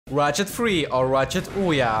Ratchet 3 or Ratchet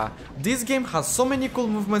Ouya. This game has so many cool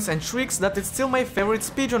movements and tricks that it's still my favorite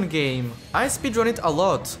speedrun game. I speedrun it a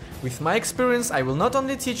lot. With my experience, I will not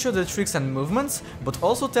only teach you the tricks and movements, but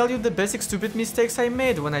also tell you the basic stupid mistakes I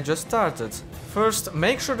made when I just started. First,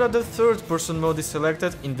 make sure that the third person mode is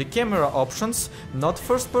selected in the camera options, not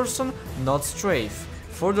first person, not strafe.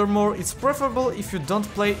 Furthermore, it's preferable if you don't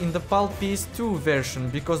play in the PAL PS2 version,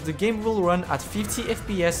 because the game will run at 50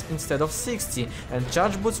 FPS instead of 60 and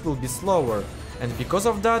charge boosts will be slower. And because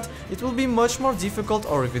of that, it will be much more difficult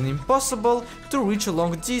or even impossible to reach a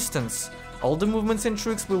long distance. All the movements and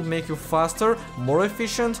tricks will make you faster, more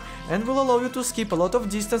efficient, and will allow you to skip a lot of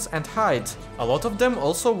distance and height. A lot of them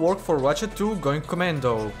also work for Ratchet 2 going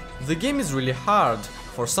commando. The game is really hard.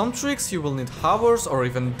 For some tricks you will need hours or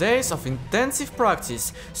even days of intensive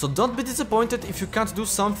practice, so don't be disappointed if you can't do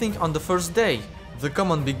something on the first day. The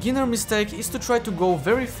common beginner mistake is to try to go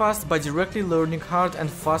very fast by directly learning hard and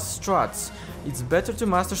fast strats. It's better to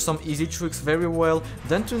master some easy tricks very well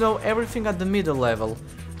than to know everything at the middle level.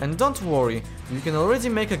 And don't worry, you can already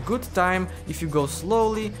make a good time if you go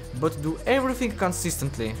slowly, but do everything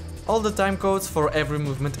consistently. All the time codes for every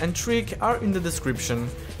movement and trick are in the description.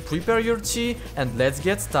 Prepare your tea and let's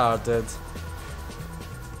get started.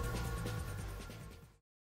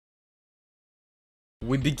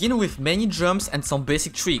 We begin with many jumps and some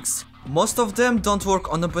basic tricks. Most of them don't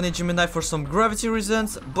work on a bunny Gemini for some gravity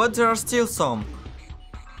reasons, but there are still some.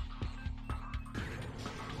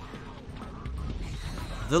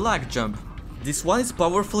 The lag jump. This one is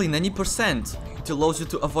powerful in any percent. It allows you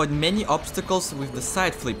to avoid many obstacles with the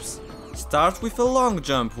side flips. Start with a long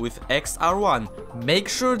jump with X R1. Make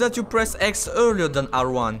sure that you press X earlier than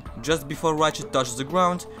R1. Just before Ratchet touches the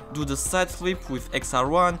ground, do the side flip with X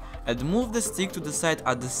R1 and move the stick to the side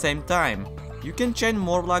at the same time. You can chain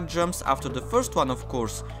more lag jumps after the first one, of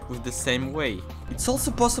course, with the same way. It's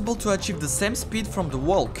also possible to achieve the same speed from the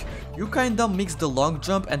walk. You kinda mix the long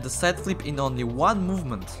jump and the side flip in only one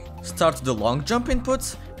movement. Start the long jump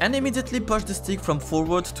input and immediately push the stick from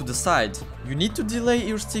forward to the side. You need to delay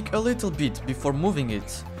your stick a little bit before moving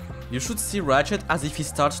it. You should see Ratchet as if he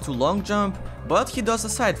starts to long jump, but he does a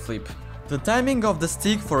side flip. The timing of the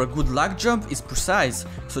stick for a good lag jump is precise,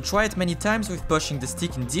 so try it many times with pushing the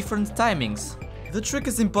stick in different timings. The trick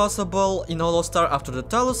is impossible in All-Star after the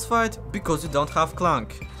Talos fight because you don't have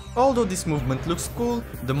Clank. Although this movement looks cool,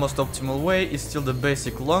 the most optimal way is still the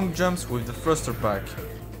basic long jumps with the thruster pack.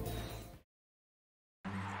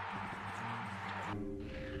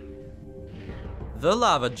 The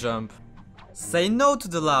lava jump. Say no to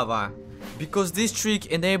the lava, because this trick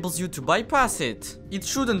enables you to bypass it. It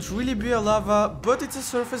shouldn't really be a lava, but it's a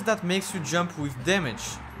surface that makes you jump with damage.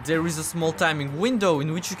 There is a small timing window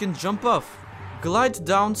in which you can jump off. Glide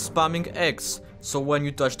down spamming X, so when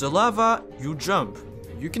you touch the lava, you jump.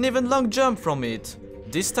 You can even long jump from it.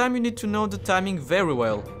 This time you need to know the timing very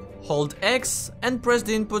well. Hold X and press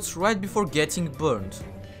the inputs right before getting burned.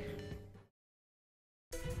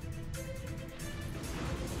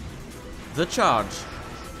 The charge.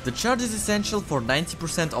 The charge is essential for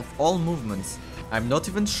 90% of all movements. I'm not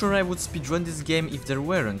even sure I would speedrun this game if there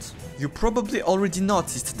weren't. You probably already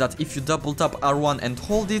noticed that if you double tap R1 and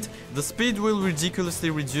hold it, the speed will ridiculously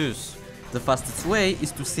reduce. The fastest way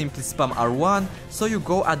is to simply spam R1 so you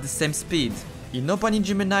go at the same speed. In Open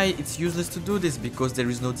Gemini it's useless to do this because there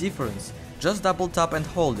is no difference. Just double tap and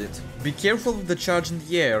hold it. Be careful with the charge in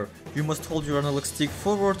the air. You must hold your analog stick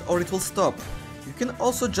forward or it will stop. You can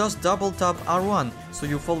also just double tap R1 so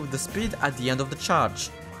you fall with the speed at the end of the charge.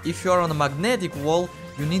 If you are on a magnetic wall,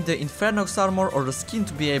 you need the Infernox armor or the skin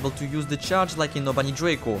to be able to use the charge like in Nobani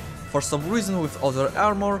Draco. For some reason with other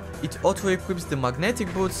armor, it auto-equips the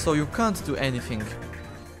magnetic boots so you can't do anything.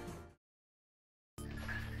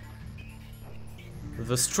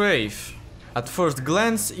 The Strafe. At first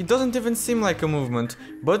glance, it doesn't even seem like a movement,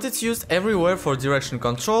 but it's used everywhere for direction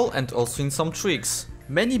control and also in some tricks.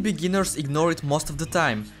 Many beginners ignore it most of the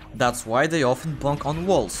time, that's why they often bonk on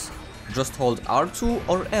walls. Just hold R2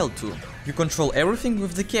 or L2. You control everything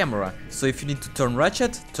with the camera, so if you need to turn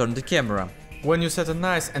Ratchet, turn the camera. When you set a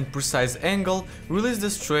nice and precise angle, release the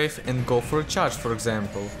strafe and go for a charge, for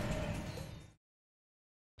example.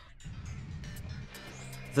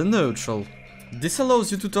 The neutral. This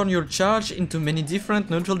allows you to turn your charge into many different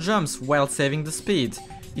neutral jumps while saving the speed.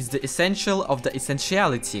 It's the essential of the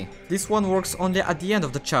essentiality. This one works only at the end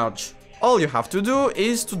of the charge. All you have to do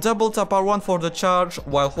is to double tap R1 for the charge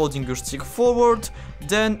while holding your stick forward,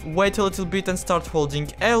 then wait a little bit and start holding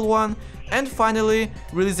L1, and finally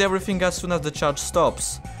release everything as soon as the charge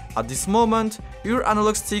stops. At this moment, your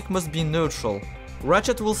analog stick must be neutral.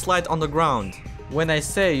 Ratchet will slide on the ground. When I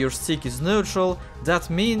say your stick is neutral, that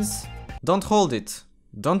means don't hold it,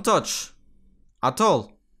 don't touch, at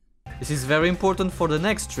all. This is very important for the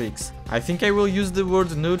next tricks. I think I will use the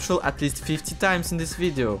word neutral at least 50 times in this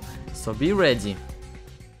video, so be ready.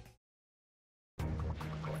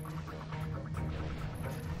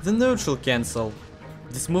 The neutral cancel.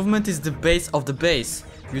 This movement is the base of the base.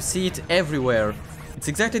 You see it everywhere. It's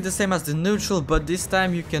exactly the same as the neutral, but this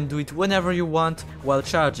time you can do it whenever you want while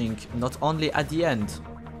charging, not only at the end.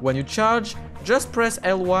 When you charge, just press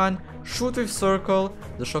L1, shoot with circle,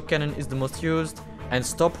 the shock cannon is the most used, and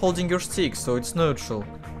stop holding your stick so it's neutral.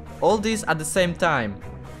 All this at the same time.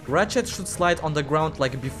 Ratchet should slide on the ground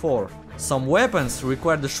like before. Some weapons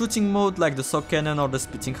require the shooting mode like the shock cannon or the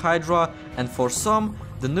spitting hydra, and for some,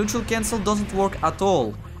 the neutral cancel doesn't work at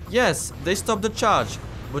all. Yes, they stop the charge,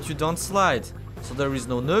 but you don't slide, so there is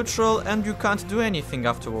no neutral and you can't do anything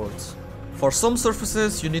afterwards. For some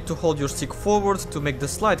surfaces you need to hold your stick forward to make the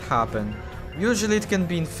slide happen. Usually it can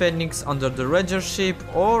be in Phoenix under the Ranger ship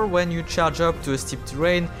or when you charge up to a steep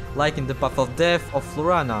terrain like in the Path of Death of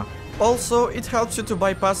Florana. Also, it helps you to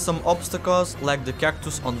bypass some obstacles like the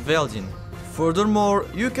cactus on Veldin. Furthermore,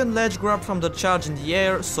 you can ledge grab from the charge in the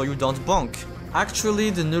air so you don't bonk. Actually,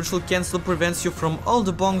 the neutral cancel prevents you from all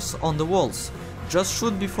the bonks on the walls. Just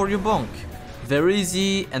shoot before you bonk. Very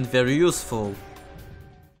easy and very useful.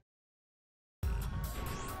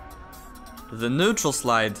 The neutral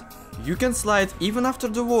slide. You can slide even after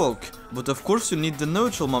the walk, but of course you need the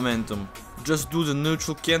neutral momentum. Just do the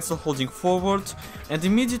neutral cancel holding forward and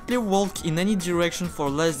immediately walk in any direction for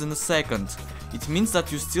less than a second. It means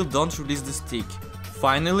that you still don't release the stick.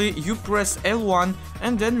 Finally, you press L1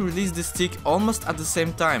 and then release the stick almost at the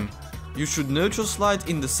same time. You should neutral slide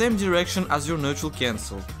in the same direction as your neutral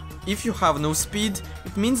cancel. If you have no speed,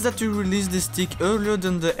 it means that you release the stick earlier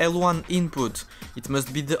than the L1 input. It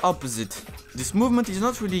must be the opposite. This movement is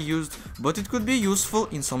not really used, but it could be useful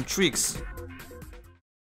in some tricks.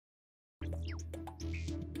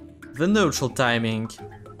 The neutral timing.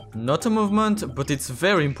 Not a movement, but it's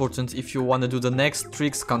very important if you wanna do the next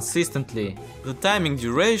tricks consistently. The timing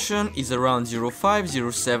duration is around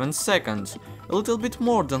 0.507 seconds, a little bit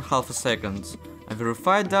more than half a second. I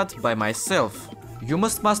verified that by myself. You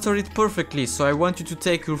must master it perfectly, so I want you to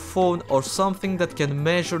take your phone or something that can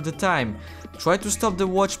measure the time. Try to stop the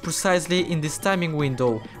watch precisely in this timing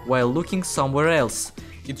window while looking somewhere else.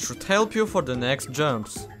 It should help you for the next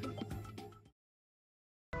jumps.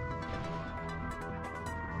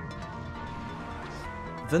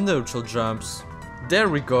 The neutral jumps. There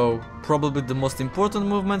we go, probably the most important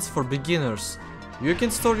movements for beginners. You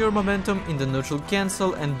can store your momentum in the neutral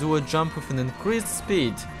cancel and do a jump with an increased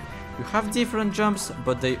speed. You have different jumps,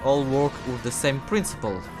 but they all work with the same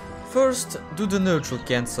principle. First, do the neutral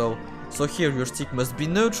cancel. So here your stick must be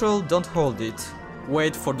neutral, don't hold it.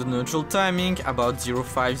 Wait for the neutral timing, about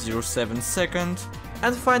 0.507 seconds.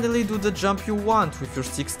 And finally do the jump you want with your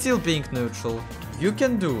stick still being neutral. You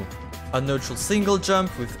can do a neutral single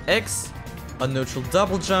jump with X, a neutral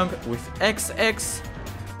double jump with XX,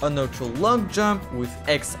 a neutral long jump with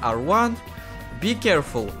XR1. Be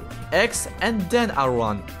careful, X and then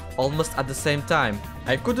R1, almost at the same time.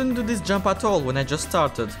 I couldn't do this jump at all when I just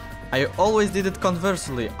started. I always did it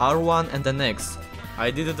conversely, R1 and then X.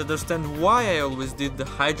 I didn't understand why I always did the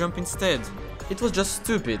high jump instead. It was just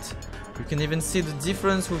stupid. You can even see the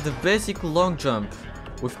difference with the basic long jump.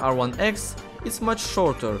 With R1X, it's much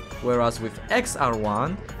shorter, whereas with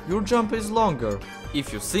XR1, your jump is longer.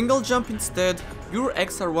 If you single jump instead, your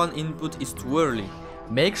XR1 input is too early.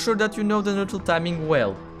 Make sure that you know the neutral timing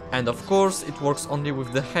well. And of course, it works only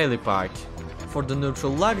with the helipack. For the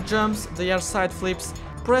neutral lag jumps, they are side flips.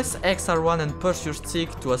 Press XR1 and push your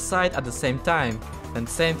stick to a side at the same time. And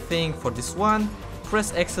same thing for this one,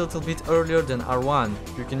 press X a little bit earlier than R1.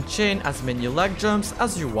 You can chain as many lag jumps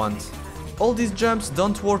as you want. All these jumps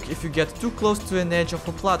don't work if you get too close to an edge of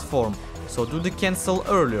a platform, so do the cancel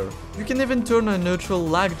earlier. You can even turn a neutral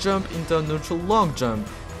lag jump into a neutral long jump.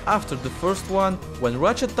 After the first one, when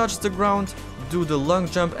Ratchet touches the ground, do the long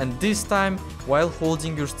jump, and this time while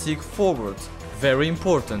holding your stick forward. Very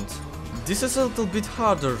important. This is a little bit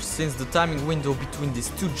harder since the timing window between these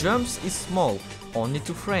two jumps is small, only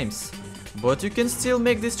 2 frames. But you can still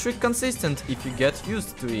make this trick consistent if you get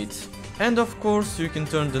used to it. And of course you can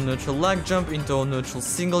turn the neutral lag jump into a neutral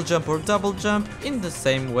single jump or double jump in the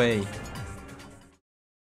same way.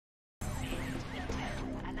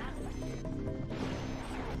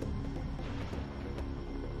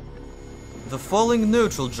 The falling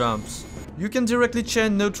neutral jumps. You can directly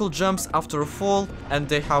chain neutral jumps after a fall and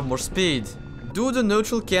they have more speed. Do the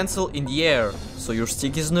neutral cancel in the air, so your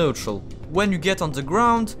stick is neutral. When you get on the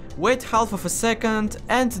ground, wait half of a second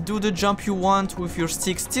and do the jump you want with your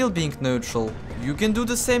stick still being neutral. You can do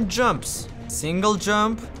the same jumps: single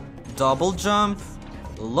jump, double jump,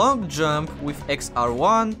 long jump with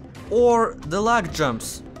XR1, or the lag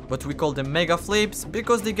jumps, but we call them mega flips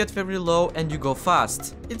because they get very low and you go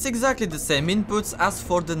fast. It's exactly the same inputs as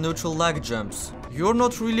for the neutral lag jumps. You're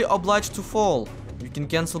not really obliged to fall. You can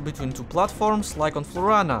cancel between two platforms like on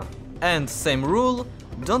Florana. And same rule,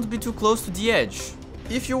 don't be too close to the edge.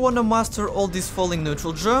 If you wanna master all these falling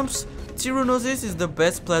neutral jumps, Tyrannosis is the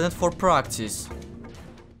best planet for practice.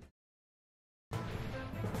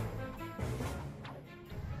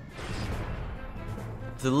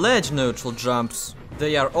 The ledge neutral jumps.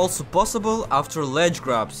 They are also possible after ledge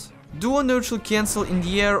grabs. Do a neutral cancel in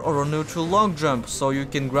the air or a neutral long jump so you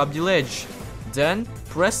can grab the ledge. Then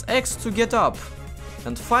press X to get up.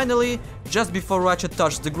 And finally, just before Ratchet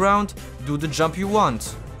touches the ground, do the jump you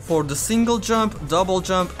want. For the single jump, double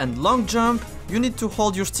jump and long jump, you need to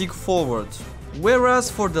hold your stick forward. Whereas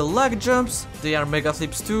for the lag jumps, they are mega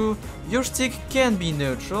flips too, your stick can be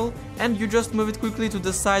neutral and you just move it quickly to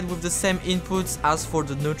the side with the same inputs as for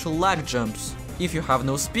the neutral lag jumps. If you have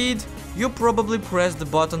no speed, you probably press the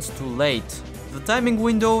buttons too late. The timing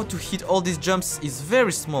window to hit all these jumps is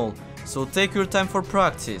very small, so take your time for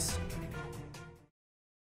practice.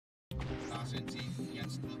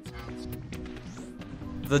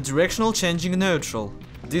 The directional changing neutral.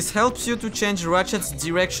 This helps you to change Ratchet's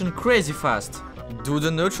direction crazy fast. Do the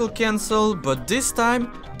neutral cancel, but this time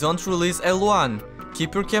don't release L1.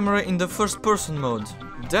 Keep your camera in the first person mode.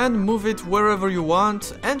 Then move it wherever you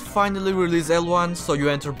want and finally release L1 so you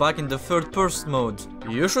enter back in the third person mode.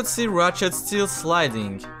 You should see Ratchet still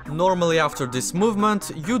sliding. Normally after this movement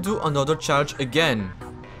you do another charge again.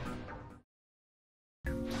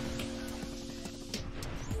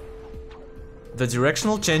 The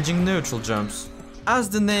directional changing neutral jumps. As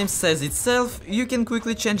the name says itself, you can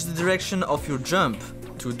quickly change the direction of your jump.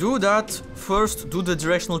 To do that, first do the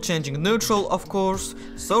directional changing neutral, of course,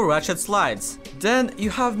 so Ratchet slides. Then you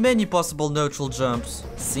have many possible neutral jumps: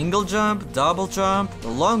 single jump, double jump,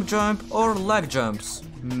 long jump or lag jumps.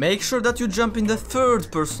 Make sure that you jump in the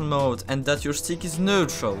third person mode and that your stick is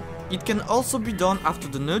neutral. It can also be done after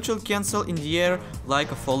the neutral cancel in the air,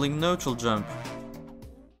 like a falling neutral jump.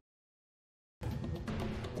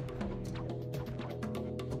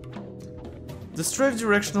 The Strafe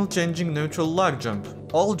directional changing neutral lag jump.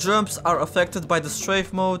 All jumps are affected by the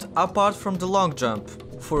Strafe mode apart from the long jump.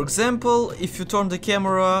 For example, if you turn the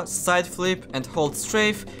camera, side flip and hold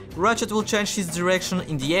Strafe, Ratchet will change his direction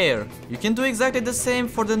in the air. You can do exactly the same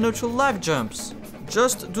for the neutral lag jumps.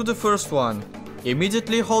 Just do the first one.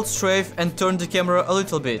 Immediately hold Strafe and turn the camera a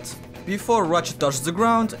little bit. Before Ratchet touches the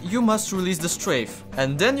ground, you must release the Strafe,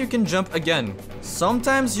 and then you can jump again.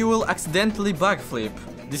 Sometimes you will accidentally backflip.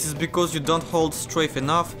 This is because you don't hold Strafe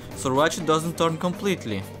enough, so Ratchet doesn't turn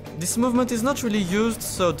completely. This movement is not really used,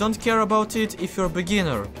 so don't care about it if you're a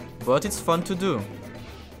beginner, but it's fun to do.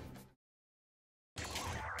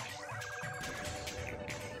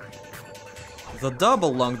 The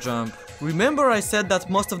double long jump. Remember I said that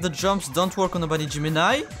most of the jumps don't work on a Bunny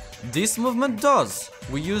Gemini? This movement does.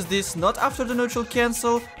 We use this not after the neutral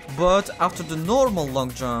cancel, but after the normal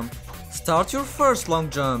long jump. Start your first long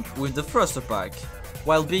jump with the thruster pack.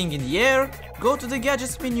 While being in the air, go to the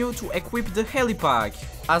gadgets menu to equip the heli pack.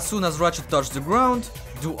 As soon as Ratchet touches the ground,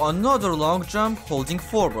 do another long jump holding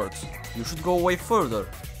forward. You should go way further.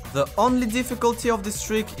 The only difficulty of this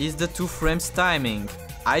trick is the 2 frames timing.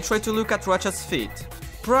 I try to look at Ratchet's feet.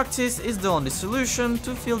 Practice is the only solution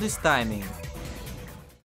to feel this timing.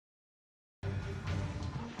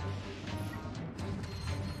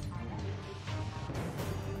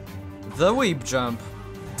 The whip jump.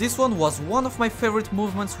 This one was one of my favorite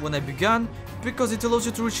movements when I began because it allows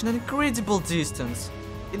you to reach an incredible distance.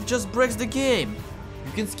 It just breaks the game.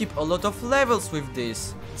 You can skip a lot of levels with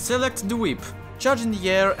this. Select the whip, charge in the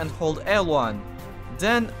air and hold L1.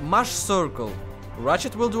 Then mash circle.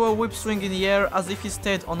 Ratchet will do a whip swing in the air as if he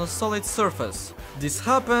stayed on a solid surface. This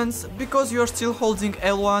happens because you are still holding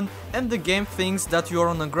L1 and the game thinks that you are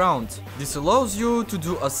on the ground. This allows you to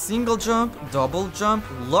do a single jump, double jump,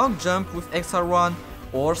 long jump with XR1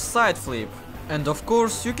 or side flip. And of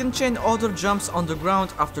course you can chain other jumps on the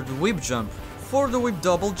ground after the whip jump. For the whip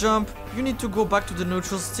double jump, you need to go back to the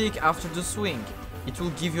neutral stick after the swing. It will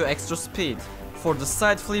give you extra speed. For the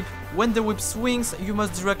side flip, when the whip swings, you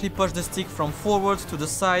must directly push the stick from forward to the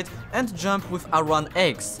side and jump with R1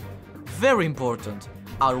 X. Very important.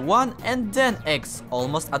 R1 and then X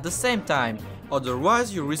almost at the same time,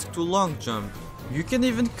 otherwise you risk to long jump. You can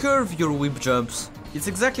even curve your whip jumps. It's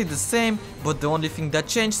exactly the same, but the only thing that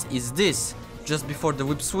changed is this. Just before the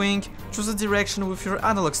whip swing, choose a direction with your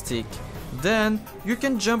analog stick. Then, you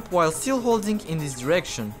can jump while still holding in this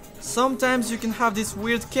direction. Sometimes you can have this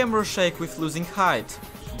weird camera shake with losing height.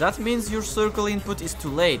 That means your circle input is too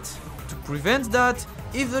late. To prevent that,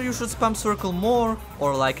 either you should spam circle more,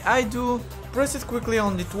 or like I do, press it quickly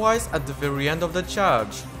only twice at the very end of the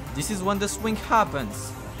charge. This is when the swing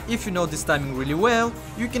happens. If you know this timing really well,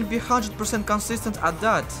 you can be 100% consistent at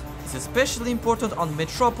that. It's especially important on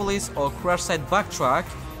Metropolis or Crash Side Backtrack,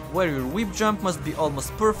 where your whip jump must be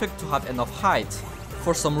almost perfect to have enough height.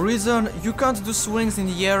 For some reason, you can't do swings in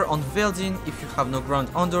the air on Veldin if you have no ground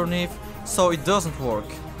underneath, so it doesn't work.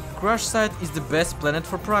 Crash Site is the best planet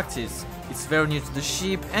for practice. It's very near to the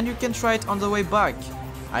ship and you can try it on the way back.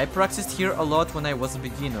 I practiced here a lot when I was a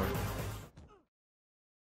beginner.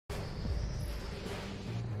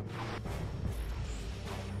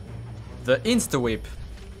 The Insta-Whip.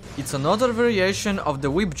 It's another variation of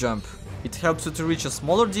the whip jump. It helps you to reach a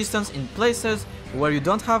smaller distance in places where you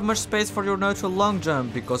don't have much space for your neutral long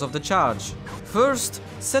jump because of the charge. First,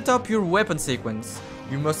 set up your weapon sequence.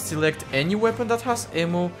 You must select any weapon that has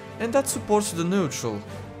ammo and that supports the neutral.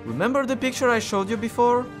 Remember the picture I showed you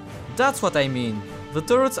before? That's what I mean. The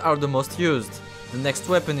turrets are the most used. The next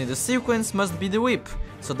weapon in the sequence must be the whip,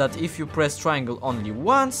 so that if you press triangle only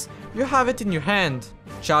once, you have it in your hand.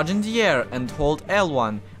 Charge in the air and hold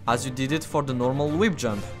L1, as you did it for the normal whip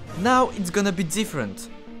jump. Now it's gonna be different.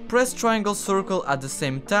 Press triangle circle at the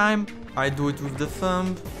same time, I do it with the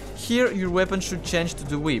thumb. Here your weapon should change to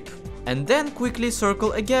the whip. And then quickly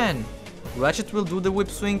circle again. Ratchet will do the whip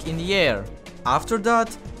swing in the air. After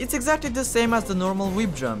that, it's exactly the same as the normal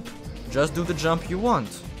whip jump. Just do the jump you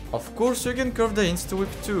want. Of course you can curve the insta-whip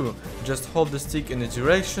too. Just hold the stick in a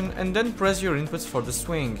direction and then press your inputs for the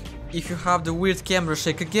swing. If you have the weird camera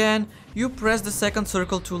shake again, you press the second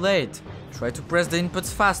circle too late. Try to press the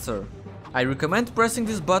inputs faster. I recommend pressing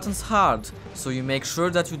these buttons hard, so you make sure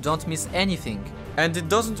that you don't miss anything. And it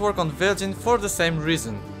doesn't work on Veldin for the same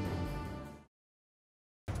reason.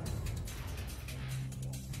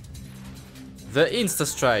 The Insta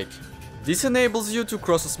Strike. This enables you to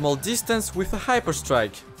cross a small distance with a Hyper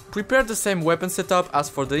Strike. Prepare the same weapon setup as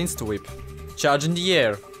for the Insta Whip. Charge in the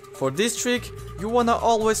air. For this trick, you wanna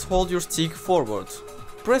always hold your stick forward.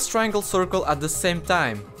 Press triangle circle at the same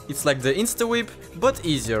time. It's like the Insta Whip, but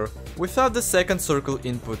easier, without the second circle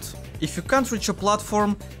input. If you can't reach a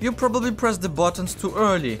platform, you probably press the buttons too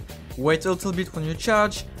early. Wait a little bit when you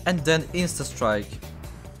charge, and then Insta Strike.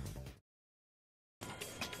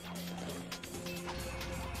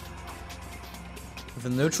 The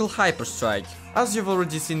neutral Hyper Strike. As you've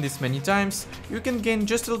already seen this many times, you can gain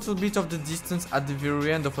just a little bit of the distance at the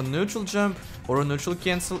very end of a neutral jump or a neutral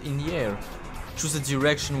cancel in the air. Choose a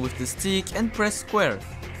direction with the stick and press square.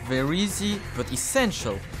 Very easy, but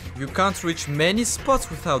essential. You can't reach many spots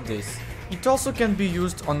without this. It also can be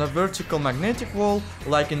used on a vertical magnetic wall,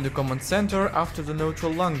 like in the command center after the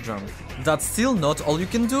neutral long jump. That's still not all you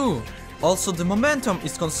can do. Also, the momentum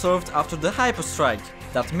is conserved after the Hyper Strike.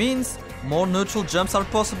 That means more neutral jumps are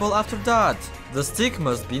possible after that. The stick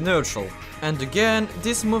must be neutral. And again,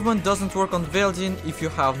 this movement doesn't work on Veldin if you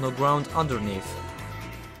have no ground underneath.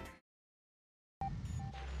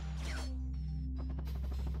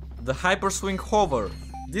 The Hyper Swing Hover.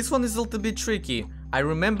 This one is a little bit tricky. I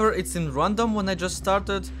remember it's in random when I just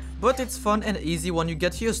started, but it's fun and easy when you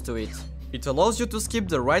get used to it. It allows you to skip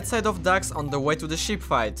the right side of Dax on the way to the ship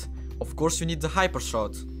fight. Of course you need the Hyper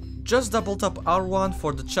Shot. Just double tap R1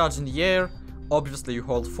 for the charge in the air, obviously you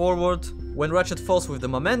hold forward. When Ratchet falls with the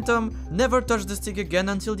momentum, never touch the stick again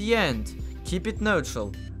until the end. Keep it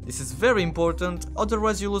neutral. This is very important,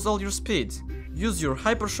 otherwise you lose all your speed. Use your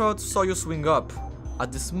Hyper Shot so you swing up.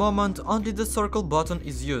 At this moment, only the circle button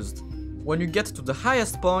is used. When you get to the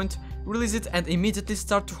highest point, release it and immediately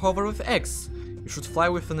start to hover with X. You should fly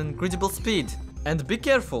with an incredible speed. And be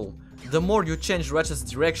careful! The more you change Ratchet's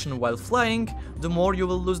direction while flying, the more you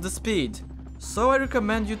will lose the speed. So I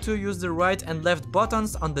recommend you to use the right and left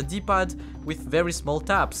buttons on the D-pad with very small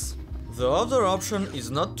taps. The other option is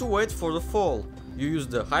not to wait for the fall. You use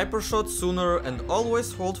the Hyper Shot sooner and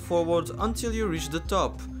always hold forward until you reach the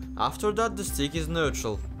top. After that the stick is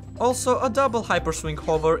neutral. Also, a double Hyper Swing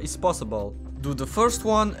Hover is possible. Do the first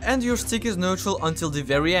one and your stick is neutral until the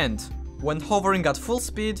very end. When hovering at full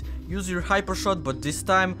speed, use your Hyper Shot, but this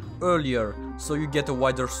time earlier, so you get a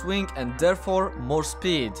wider swing and therefore more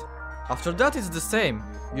speed. After that it's the same.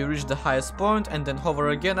 You reach the highest point and then hover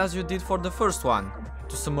again as you did for the first one.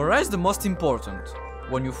 To summarize the most important,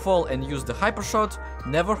 when you fall and use the Hyper Shot,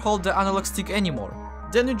 never hold the analog stick anymore.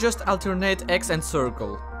 Then you just alternate X and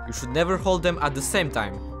circle. You should never hold them at the same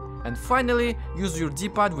time. And finally, use your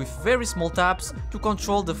D-pad with very small taps to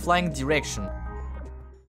control the flying direction.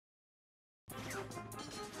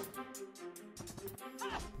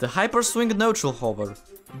 The hyper swing neutral hover.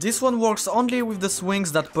 This one works only with the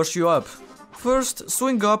swings that push you up. First,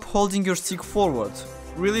 swing up holding your stick forward.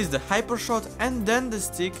 Release the hyper shot and then the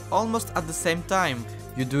stick almost at the same time.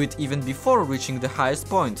 You do it even before reaching the highest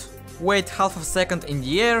point. Wait half a second in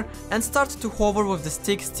the air and start to hover with the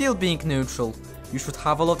stick still being neutral. You should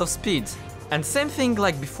have a lot of speed. And same thing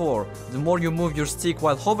like before, the more you move your stick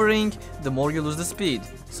while hovering, the more you lose the speed.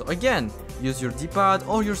 So again, use your D-pad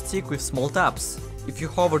or your stick with small taps. If you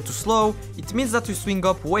hover too slow, it means that you swing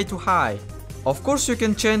up way too high. Of course you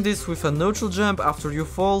can chain this with a neutral jump after you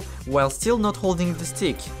fall while still not holding the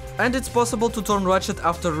stick. And it's possible to turn Ratchet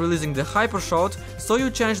after releasing the hyper shot, so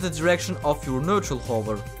you change the direction of your neutral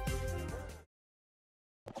hover.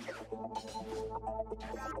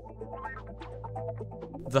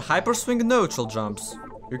 The hyper swing neutral jumps.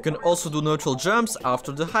 You can also do neutral jumps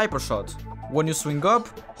after the hyper shot. When you swing up,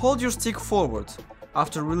 hold your stick forward.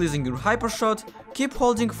 After releasing your hyper shot, keep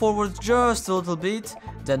holding forward just a little bit,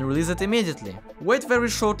 then release it immediately. Wait very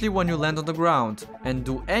shortly when you land on the ground, and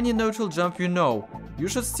do any neutral jump you know. You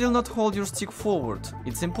should still not hold your stick forward,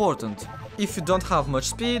 it's important. If you don't have much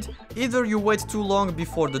speed, either you wait too long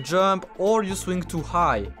before the jump or you swing too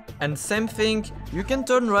high. And same thing, you can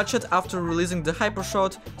turn Ratchet after releasing the hyper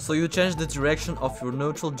shot, so you change the direction of your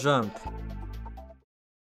neutral jump.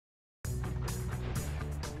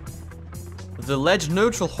 The ledge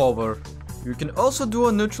neutral hover. You can also do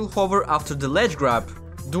a neutral hover after the ledge grab.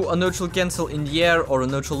 Do a neutral cancel in the air or a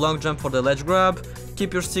neutral long jump for the ledge grab,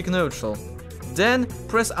 keep your stick neutral. Then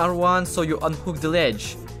press R1 so you unhook the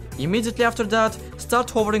ledge. Immediately after that,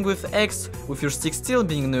 start hovering with X with your stick still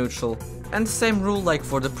being neutral. And same rule like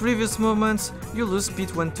for the previous movements, you lose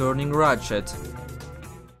speed when turning Ratchet.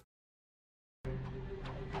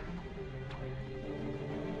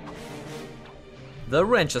 The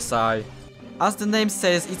wrench SI. As the name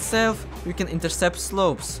says itself, you can intercept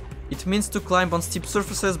slopes. It means to climb on steep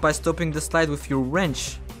surfaces by stopping the slide with your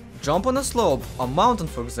wrench. Jump on a slope, a mountain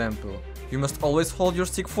for example. You must always hold your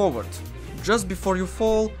stick forward. Just before you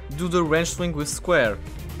fall, do the wrench swing with square.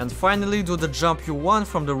 And finally do the jump you want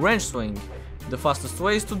from the wrench swing. The fastest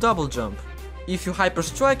way is to double jump. If you hyper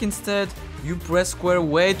strike instead, you press square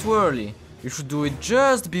way too early. You should do it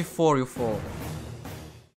just before you fall.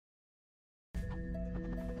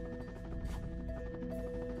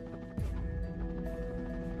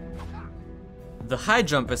 The high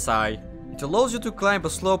jump SI. It allows you to climb a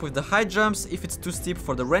slope with the high jumps if it's too steep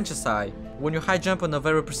for the wrench SI. When you high jump on a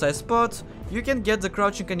very precise spot, you can get the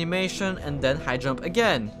crouching animation and then high jump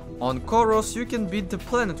again. On Koros you can beat the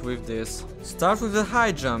planet with this. Start with the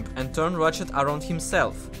high jump and turn Ratchet around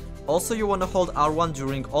himself. Also you wanna hold R1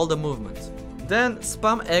 during all the movement. Then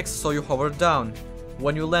spam X so you hover down.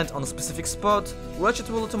 When you land on a specific spot, Ratchet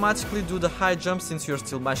will automatically do the high jump since you're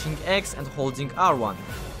still mashing X and holding R1.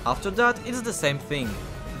 After that, it's the same thing.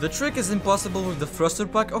 The trick is impossible with the thruster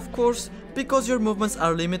pack of course, because your movements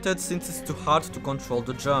are limited since it's too hard to control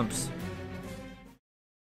the jumps.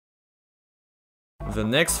 The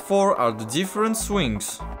next four are the different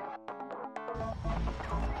swings.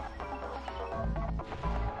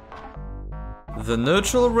 The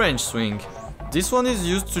neutral range swing. This one is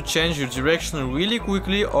used to change your direction really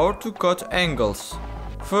quickly or to cut angles.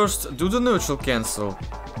 First, do the neutral cancel.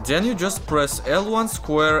 Then you just press L1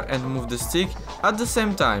 square and move the stick at the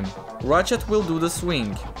same time. Ratchet will do the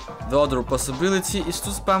swing. The other possibility is to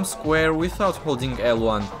spam square without holding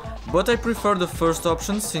L1, but I prefer the first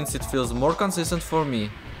option since it feels more consistent for me.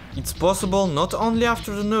 It's possible not only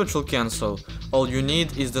after the neutral cancel. All you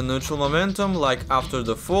need is the neutral momentum like after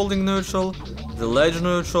the folding neutral, the ledge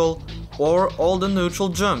neutral, or all the neutral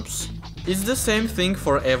jumps. It's the same thing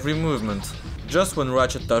for every movement. Just when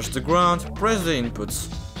Ratchet touches the ground, press the inputs.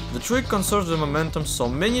 The trick conserves the momentum so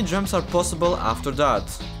many jumps are possible after that.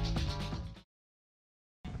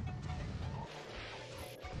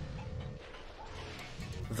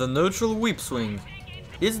 The neutral whip swing.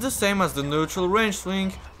 It's the same as the neutral range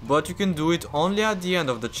swing, but you can do it only at the end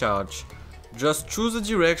of the charge. Just choose a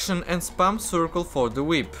direction and spam circle for the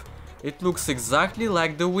whip. It looks exactly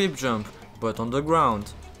like the whip jump, but on the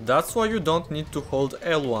ground. That's why you don't need to hold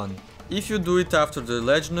L1. If you do it after the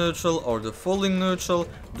ledge neutral or the folding neutral,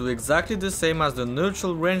 do exactly the same as the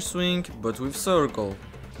neutral range swing, but with circle.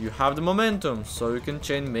 You have the momentum, so you can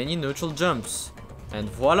chain many neutral jumps. And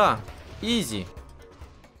voila! Easy!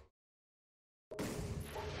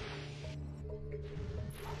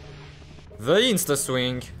 The insta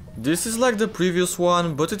swing. This is like the previous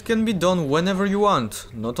one, but it can be done whenever you want,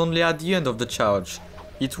 not only at the end of the charge.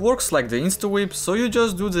 It works like the insta-whip, so you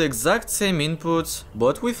just do the exact same inputs,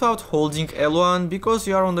 but without holding L1 because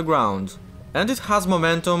you are on the ground. And it has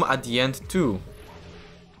momentum at the end too.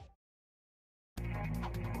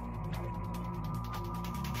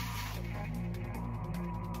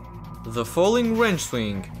 The falling range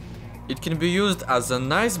swing. It can be used as a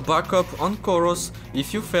nice backup on chorus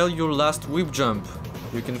if you fail your last whip jump.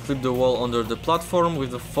 You can clip the wall under the platform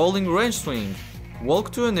with the falling range swing.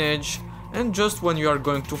 Walk to an edge, and just when you are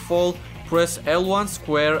going to fall, press L1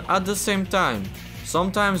 square at the same time.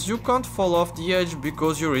 Sometimes you can't fall off the edge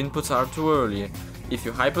because your inputs are too early. If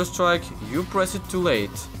you hyperstrike, you press it too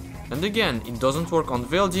late. And again, it doesn't work on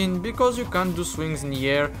Veldin because you can't do swings in the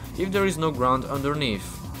air if there is no ground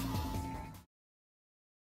underneath.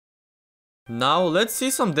 Now let's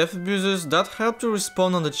see some death abuses that help to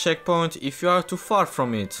respawn on the checkpoint if you are too far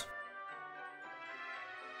from it.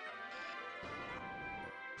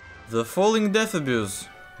 The falling death abuse.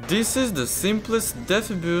 This is the simplest death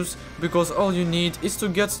abuse because all you need is to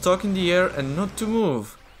get stuck in the air and not to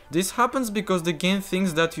move. This happens because the game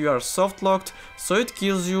thinks that you are soft locked, so it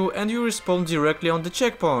kills you and you respawn directly on the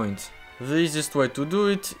checkpoint. The easiest way to do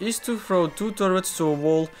it is to throw two turrets to a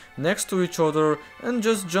wall next to each other and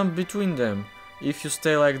just jump between them. If you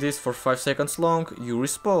stay like this for 5 seconds long, you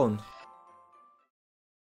respawn.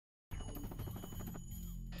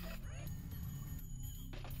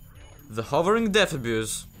 The hovering death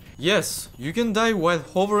abuse. Yes, you can die while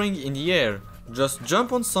hovering in the air. Just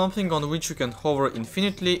jump on something on which you can hover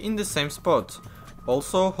infinitely in the same spot.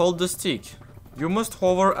 Also hold the stick. You must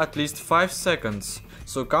hover at least 5 seconds.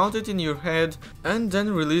 So count it in your head and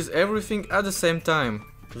then release everything at the same time.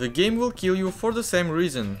 The game will kill you for the same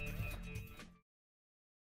reason.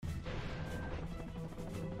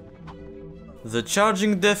 The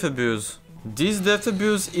charging death abuse. This death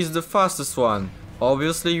abuse is the fastest one.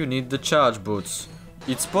 Obviously you need the charge boots.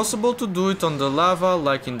 It's possible to do it on the lava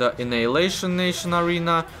like in the Annihilation Nation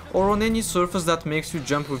arena or on any surface that makes you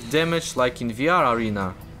jump with damage like in VR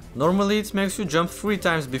arena. Normally it makes you jump 3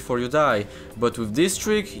 times before you die, but with this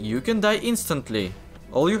trick you can die instantly.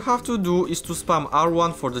 All you have to do is to spam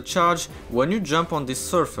R1 for the charge when you jump on this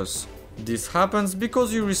surface. This happens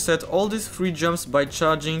because you reset all these free jumps by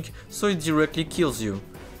charging, so it directly kills you.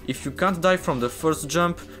 If you can't die from the first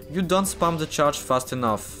jump, you don't spam the charge fast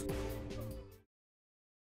enough.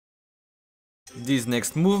 These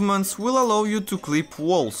next movements will allow you to clip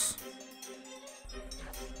walls.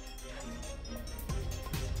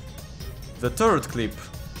 The turret clip.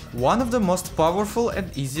 One of the most powerful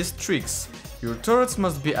and easiest tricks. Your turrets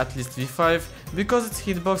must be at least V5 because its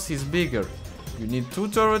hitbox is bigger. You need 2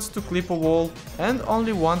 turrets to clip a wall and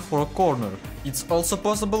only 1 for a corner. It's also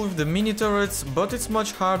possible with the mini turrets, but it's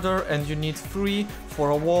much harder and you need 3 for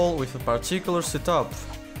a wall with a particular setup.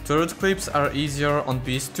 Turret clips are easier on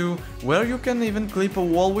PS2, where you can even clip a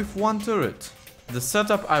wall with 1 turret. The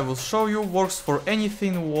setup I will show you works for any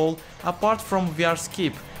thin wall apart from VR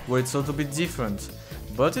Skip, where it's a little bit different,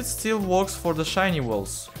 but it still works for the shiny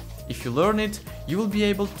walls. If you learn it, you will be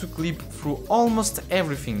able to clip through almost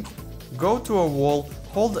everything. Go to a wall,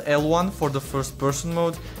 hold L1 for the first person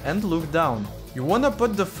mode and look down. You wanna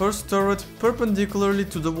put the first turret perpendicularly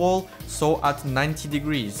to the wall, so at 90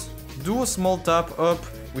 degrees. Do a small tap up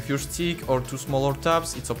with your stick or 2 smaller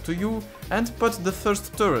taps, it's up to you, and put the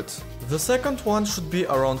first turret. The second one should be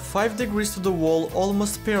around 5 degrees to the wall,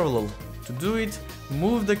 almost parallel. To do it,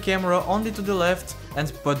 move the camera only to the left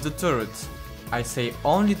and put the turret. I say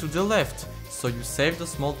only to the left, so you save the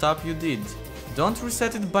small tap you did. Don't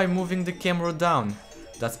reset it by moving the camera down.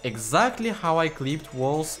 That's exactly how I clipped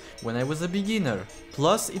walls when I was a beginner.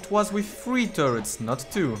 Plus it was with 3 turrets, not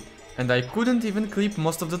 2. And I couldn't even clip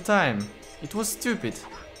most of the time. It was stupid.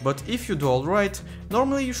 But if you do alright,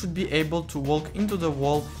 normally you should be able to walk into the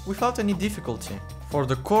wall without any difficulty. For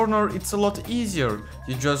the corner it's a lot easier.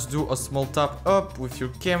 You just do a small tap up with your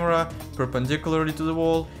camera perpendicularly to the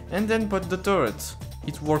wall and then put the turret.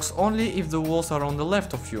 It works only if the walls are on the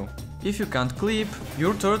left of you. If you can't clip,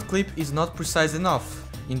 your turret clip is not precise enough.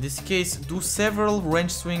 In this case, do several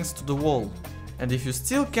range swings to the wall. And if you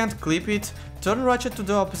still can't clip it, turn Ratchet to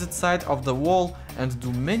the opposite side of the wall and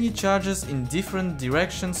do many charges in different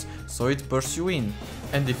directions so it pulls you in.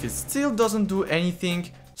 And if it still doesn't do anything,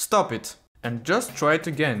 stop it and just try it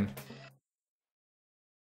again.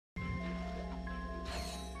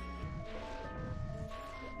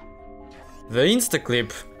 The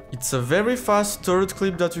insta-clip. It's a very fast turret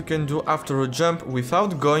clip that you can do after a jump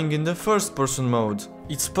without going in the first person mode.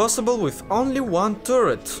 It's possible with only 1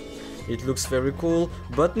 turret. It looks very cool,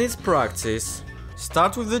 but needs practice.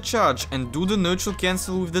 Start with the charge and do the neutral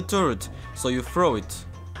cancel with the turret, so you throw it.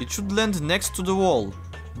 It should land next to the wall.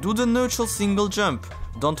 Do the neutral single jump,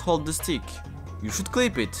 don't hold the stick. You should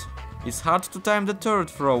clip it. It's hard to time the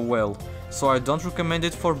turret throw well, so I don't recommend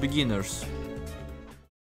it for beginners.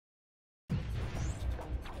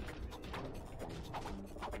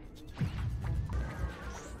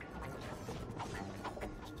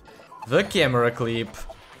 The camera clip.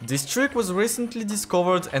 This trick was recently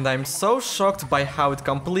discovered and I'm so shocked by how it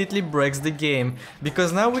completely breaks the game,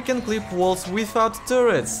 because now we can clip walls without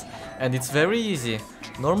turrets, and it's very easy.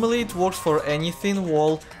 Normally it works for any thin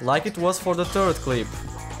wall, like it was for the turret clip.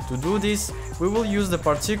 To do this, we will use the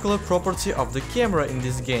particular property of the camera in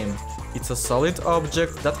this game. It's a solid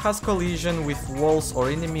object that has collision with walls or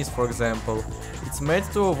enemies, for example. It's made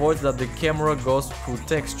to avoid that the camera goes through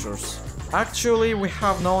textures. Actually, we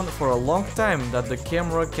have known for a long time that the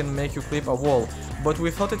camera can make you clip a wall, but we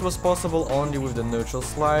thought it was possible only with the neutral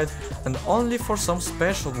slide and only for some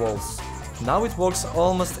special walls. Now it works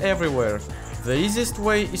almost everywhere. The easiest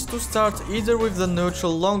way is to start either with the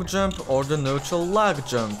neutral long jump or the neutral lag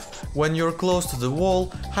jump. When you're close to the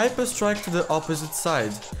wall, hyper strike to the opposite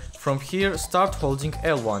side. From here, start holding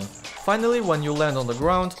L1. Finally, when you land on the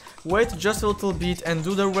ground, wait just a little bit and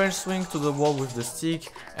do the range swing to the wall with the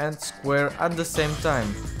stick and square at the same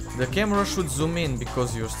time. The camera should zoom in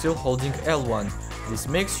because you're still holding L1. This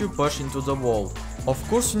makes you push into the wall. Of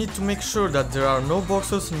course, you need to make sure that there are no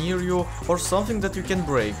boxes near you or something that you can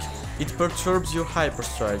break. It perturbs your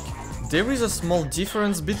hyperstrike. There is a small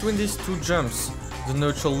difference between these two jumps. The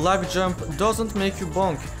neutral lag jump doesn't make you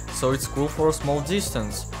bonk, so it's cool for a small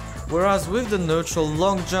distance. Whereas with the neutral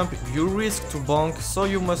long jump you risk to bonk, so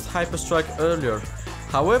you must hyperstrike earlier.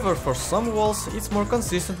 However, for some walls it's more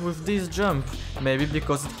consistent with this jump, maybe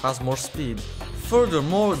because it has more speed.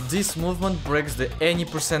 Furthermore, this movement breaks the any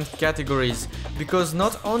percent categories, because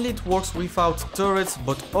not only it works without turrets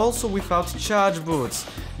but also without charge boots.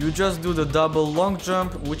 You just do the double long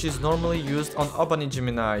jump, which is normally used on Open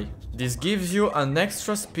Gemini. This gives you an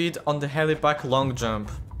extra speed on the helipack long jump.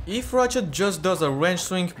 If Ratchet just does a range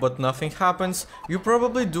swing but nothing happens, you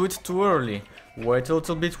probably do it too early. Wait a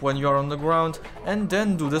little bit when you are on the ground and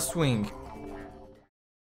then do the swing.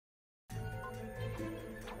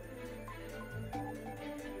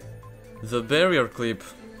 The barrier clip.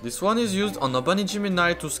 This one is used on Open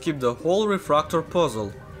Gemini to skip the whole refractor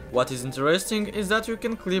puzzle. What is interesting is that you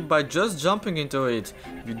can clip by just jumping into it.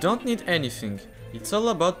 You don't need anything. It's all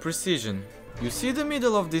about precision. You see the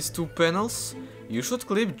middle of these two panels? You should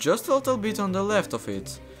clip just a little bit on the left of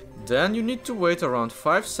it. Then you need to wait around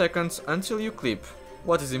 5 seconds until you clip.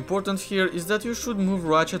 What is important here is that you should move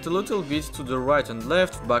Ratchet a little bit to the right and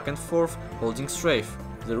left, back and forth, holding Strafe.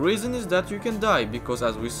 The reason is that you can die, because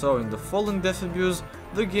as we saw in the fallen death abuse,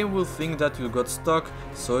 the game will think that you got stuck,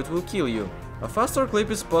 so it will kill you. A faster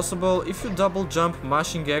clip is possible if you double jump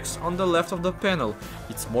mashing X on the left of the panel.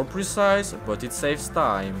 It's more precise, but it saves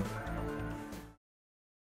time.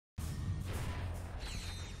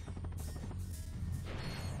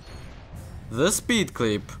 The speed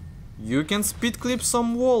clip. You can speed clip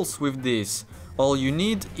some walls with this. All you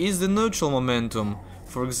need is the neutral momentum.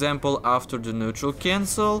 For example, after the neutral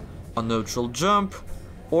cancel, a neutral jump,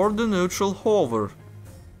 or the neutral hover.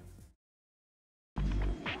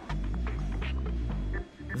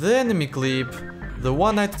 The enemy clip. The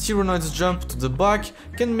one-eyed Tyrannoid's jump to the back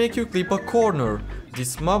can make you clip a corner.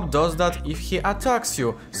 This mob does that if he attacks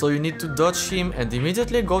you, so you need to dodge him and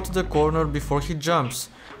immediately go to the corner before he jumps.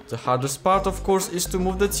 The hardest part, of course, is to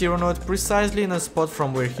move the Tyrannoid precisely in a spot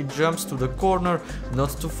from where he jumps to the corner, not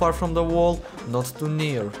too far from the wall, not too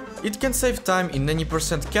near. It can save time in any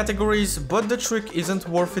percent categories, but the trick isn't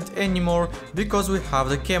worth it anymore because we have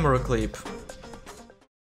the camera clip.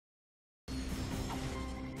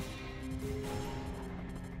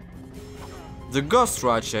 The Ghost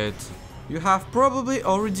Ratchet. You have probably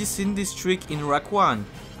already seen this trick in Rack 1.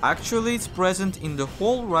 Actually, it's present in the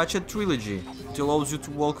whole Ratchet trilogy. It allows you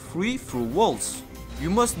to walk free through walls. You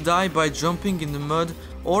must die by jumping in the mud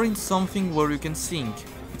or in something where you can sink.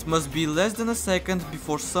 It must be less than a second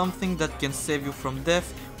before something that can save you from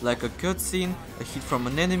death, like a cutscene, a hit from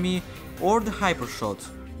an enemy, or the hypershot.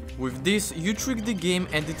 With this, you trick the game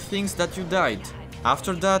and it thinks that you died.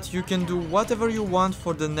 After that, you can do whatever you want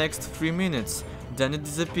for the next 3 minutes, then it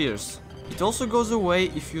disappears. It also goes away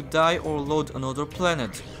if you die or load another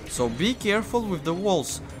planet, so be careful with the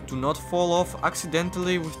walls, do not fall off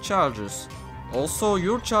accidentally with charges. Also,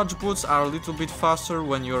 your charge boots are a little bit faster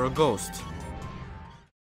when you're a ghost.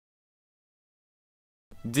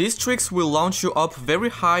 These tricks will launch you up very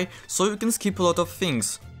high, so you can skip a lot of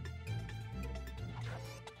things.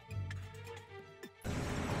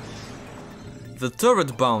 The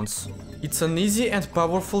turret bounce. It's an easy and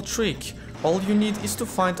powerful trick. All you need is to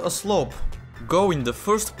find a slope. Go in the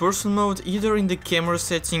first person mode either in the camera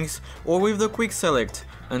settings or with the quick select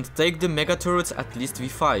and take the mega turrets at least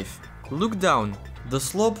V5. Look down. The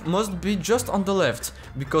slope must be just on the left,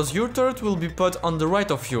 because your turret will be put on the right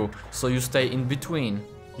of you, so you stay in between.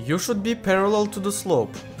 You should be parallel to the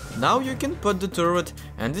slope. Now you can put the turret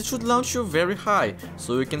and it should launch you very high,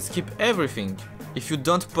 so you can skip everything. If you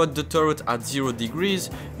don't put the turret at 0 degrees,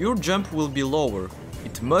 your jump will be lower.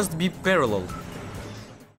 It must be parallel.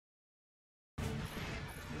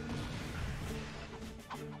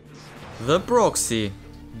 The proxy.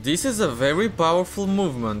 This is a very powerful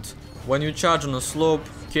movement. When you charge on a slope,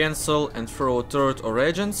 cancel and throw a turret or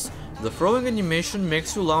agents, the throwing animation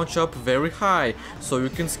makes you launch up very high, so you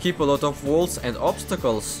can skip a lot of walls and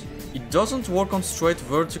obstacles. It doesn't work on straight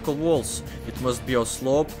vertical walls, it must be a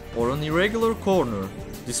slope or an irregular corner.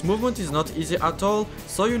 This movement is not easy at all,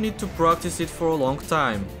 so you need to practice it for a long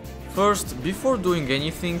time. First, before doing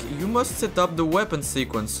anything, you must set up the weapon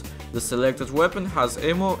sequence. The selected weapon has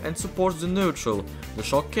ammo and supports the neutral, the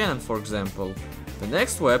shock cannon for example. The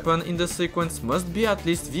next weapon in the sequence must be at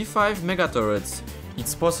least V5 mega turrets.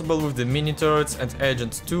 It's possible with the mini turrets and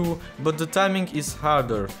agents too, but the timing is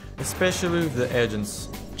harder, especially with the agents.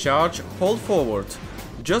 Charge, hold forward.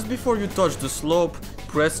 Just before you touch the slope,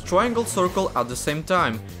 press triangle circle at the same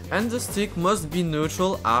time, and the stick must be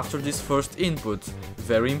neutral after this first input.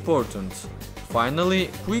 Very important. Finally,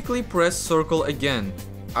 quickly press circle again.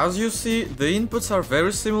 As you see, the inputs are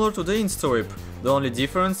very similar to the insta-whip. The only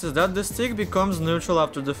difference is that the stick becomes neutral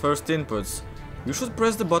after the first inputs. You should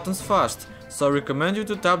press the buttons fast, so I recommend you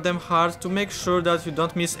to tap them hard to make sure that you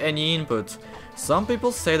don't miss any input. Some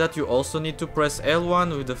people say that you also need to press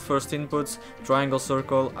L1 with the first inputs, triangle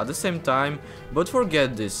circle, at the same time, but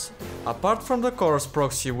forget this. Apart from the chorus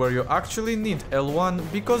proxy where you actually need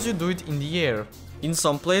L1 because you do it in the air. In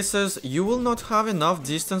some places, you will not have enough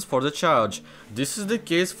distance for the charge. This is the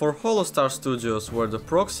case for Holostar Studios, where the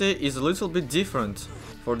proxy is a little bit different.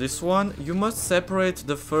 For this one, you must separate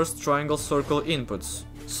the first triangle circle inputs.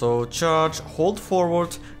 So charge, hold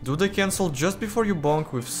forward, do the cancel just before you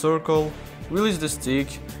bonk with circle, release the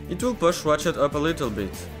stick, it will push Ratchet up a little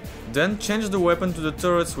bit. Then change the weapon to the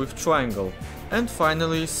turrets with triangle. And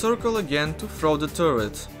finally, circle again to throw the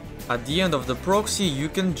turret. At the end of the proxy, you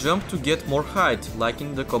can jump to get more height, like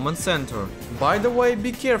in the command center. By the way,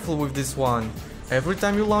 be careful with this one. Every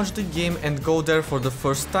time you launch the game and go there for the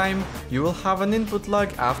first time, you will have an input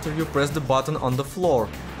lag after you press the button on the floor.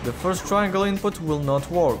 The first triangle input will not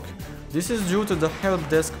work. This is due to the help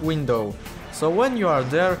desk window. So when you are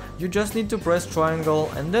there, you just need to press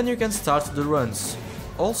triangle and then you can start the runs.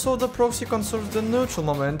 Also, the proxy conserves the neutral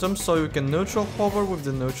momentum, so you can neutral hover with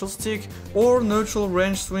the neutral stick or neutral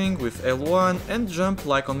range swing with L1 and jump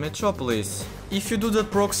like on Metropolis. If you do the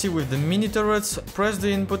proxy with the mini turrets, press the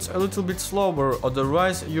inputs a little bit slower,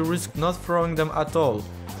 otherwise you risk not throwing them at all.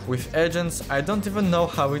 With agents, I don't even know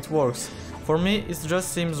how it works. For me, it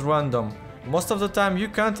just seems random. Most of the time you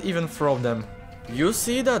can't even throw them. You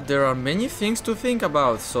see that there are many things to think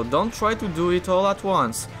about, so don't try to do it all at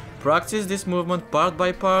once. Practice this movement part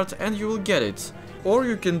by part and you will get it. Or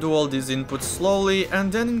you can do all these inputs slowly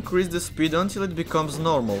and then increase the speed until it becomes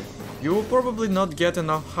normal. You will probably not get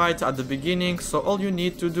enough height at the beginning, so all you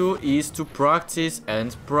need to do is to practice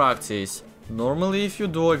and practice. Normally, if you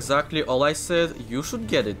do exactly all I said, you should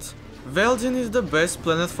get it. Veldin is the best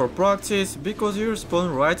planet for practice because you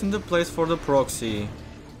respawn right in the place for the proxy.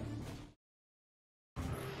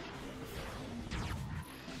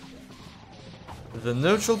 The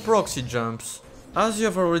neutral proxy jumps. As you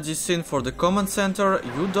have already seen for the command center,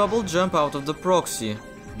 you double jump out of the proxy.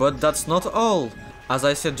 But that's not all. As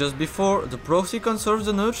I said just before, the proxy conserves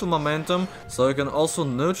the neutral momentum, so you can also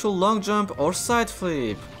neutral long jump or side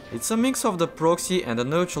flip. It's a mix of the proxy and a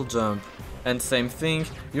neutral jump. And same thing,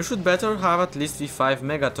 you should better have at least V5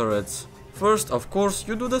 mega turrets. First, of course,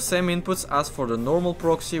 you do the same inputs as for the normal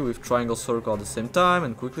proxy with triangle circle at the same time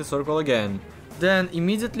and quickly circle again. Then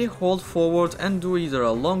immediately hold forward and do either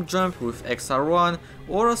a long jump with XR1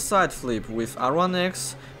 or a side flip with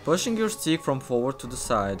R1X, pushing your stick from forward to the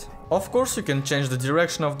side. Of course, you can change the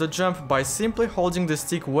direction of the jump by simply holding the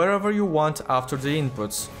stick wherever you want after the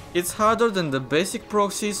inputs. It's harder than the basic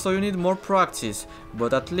proxy, so you need more practice,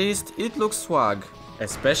 but at least it looks swag.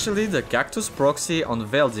 Especially the cactus proxy on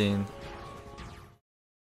Veldin.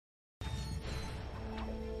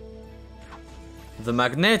 The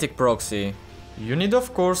magnetic proxy. You need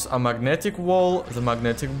of course a magnetic wall, the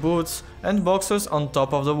magnetic boots and boxes on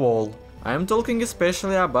top of the wall. I am talking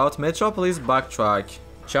especially about Metropolis backtrack.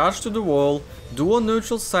 Charge to the wall, Do a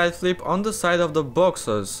neutral side flip on the side of the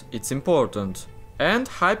boxes, it's important. And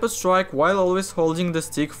hyper strike while always holding the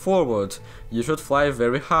stick forward. You should fly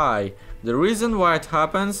very high. The reason why it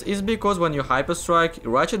happens is because when you hyper strike,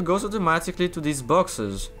 Ratchet goes automatically to these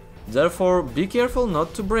boxes. Therefore, be careful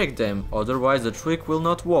not to break them, otherwise the trick will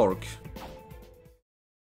not work.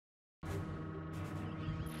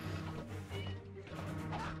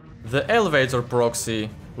 The elevator proxy.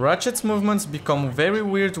 Ratchet's movements become very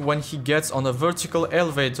weird when he gets on a vertical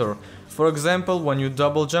elevator. For example, when you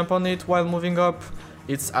double jump on it while moving up,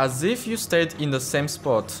 it's as if you stayed in the same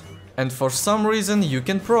spot. And for some reason you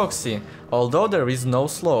can proxy, although there is no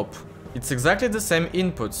slope. It's exactly the same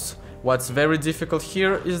inputs. What's very difficult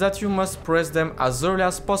here is that you must press them as early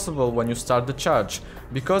as possible when you start the charge,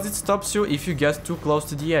 because it stops you if you get too close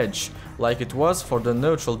to the edge, like it was for the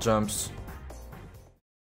neutral jumps.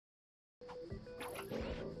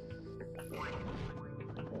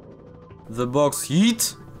 The Box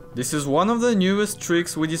Yeet. This is one of the newest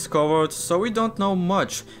tricks we discovered, so we don't know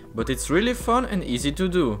much, but it's really fun and easy to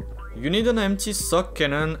do. You need an empty sock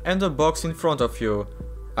cannon and a box in front of you.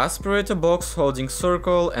 Aspirate a box holding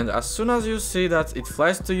circle, and as soon as you see that it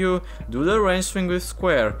flies to you, do the range swing with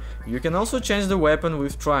square. You can also change the weapon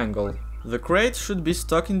with triangle. The crate should be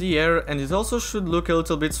stuck in the air and it also should look a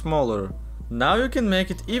little bit smaller. Now you can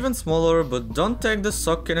make it even smaller, but don't take the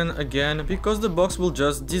sock cannon again because the box will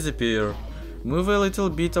just disappear. Move a little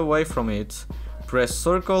bit away from it. Press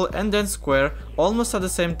circle and then square almost at the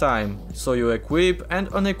same time, so you equip and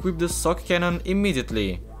unequip the sock cannon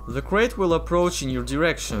immediately. The crate will approach in your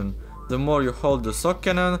direction. The more you hold the sock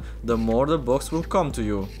cannon, the more the box will come to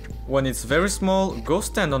you. When it's very small, go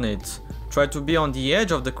stand on it. Try to be on the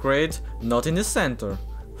edge of the crate, not in the center.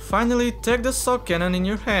 Finally, take the sock cannon in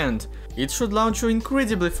your hand. It should launch you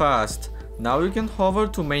incredibly fast. Now you can hover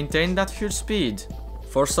to maintain that huge speed.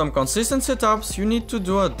 For some consistent setups you need to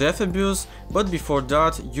do a death abuse, but before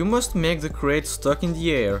that you must make the crate stuck in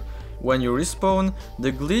the air. When you respawn,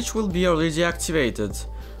 the glitch will be already activated.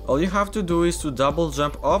 All you have to do is to double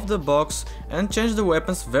jump off the box and change the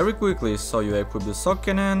weapons very quickly, so you equip the sock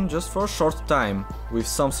cannon just for a short time. With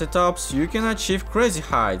some setups you can achieve crazy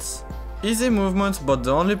heights. Easy movement, but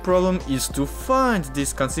the only problem is to find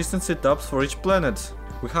these consistent setups for each planet.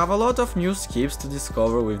 We have a lot of new skips to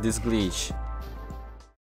discover with this glitch.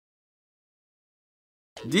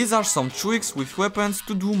 These are some tricks with weapons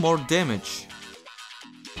to do more damage.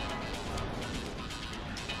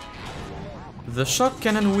 The shock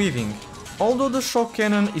cannon weaving. Although the shock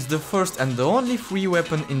cannon is the first and the only free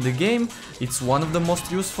weapon in the game, it's one of the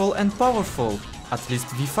most useful and powerful. At least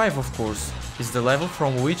V5 of course, is the level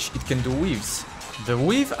from which it can do weaves. The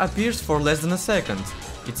weave appears for less than a second.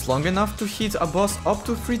 It's long enough to hit a boss up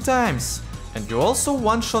to 3 times. And you also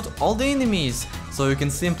one-shot all the enemies, so you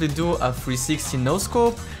can simply do a 360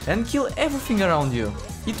 no-scope and kill everything around you.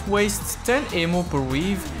 It wastes 10 ammo per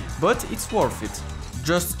weave, but it's worth it.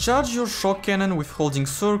 Just charge your shock cannon with holding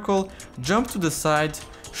circle, jump to the side,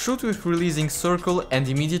 shoot with releasing circle and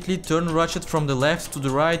immediately turn Ratchet from the left to the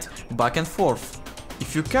right, back and forth.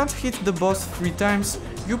 If you can't hit the boss 3 times,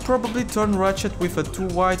 you probably turn Ratchet with a too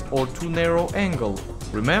wide or too narrow angle.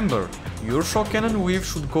 Remember, your shock cannon weave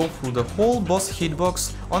should go through the whole boss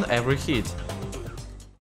hitbox on every hit.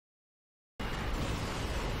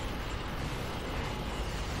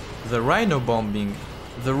 The Rhino bombing.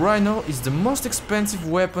 The Rhino is the most expensive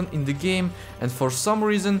weapon in the game and for some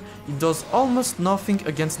reason it does almost nothing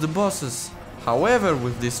against the bosses. However,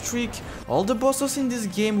 with this trick, all the bosses in this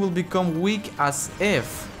game will become weak as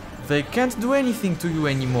F. They can't do anything to you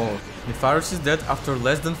anymore. Nefarious is dead after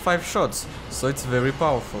less than 5 shots, so it's very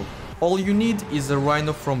powerful. All you need is a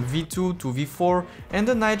Rhino from V2 to V4 and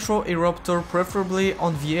a Nitro Eruptor preferably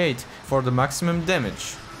on V8 for the maximum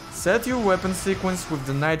damage. Set your weapon sequence with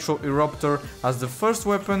the Nitro Eruptor as the first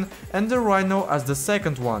weapon and the Rhino as the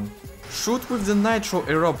second one. Shoot with the Nitro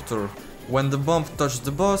Eruptor. When the bomb touches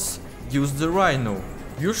the boss, use the Rhino.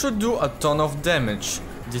 You should do a ton of damage.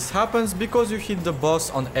 This happens because you hit the boss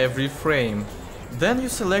on every frame. Then you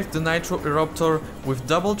select the Nitro Eruptor with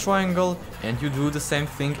double triangle and you do the same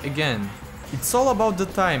thing again. It's all about the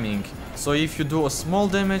timing, so if you do a small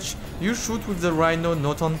damage, you shoot with the Rhino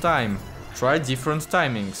not on time. Try different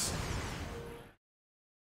timings.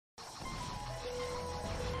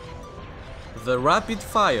 The rapid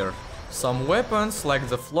fire. Some weapons like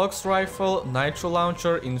the Flux Rifle, Nitro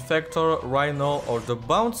Launcher, Infector, Rhino or the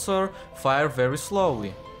Bouncer fire very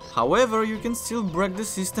slowly. However, you can still break the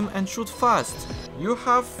system and shoot fast. You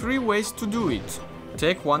have 3 ways to do it.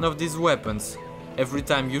 Take one of these weapons. Every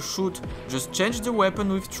time you shoot, just change the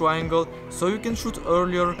weapon with triangle so you can shoot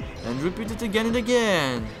earlier and repeat it again and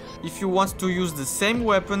again. If you want to use the same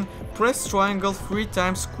weapon, press triangle 3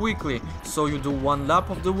 times quickly, so you do one lap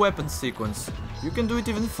of the weapon sequence. You can do it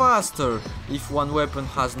even faster, if one weapon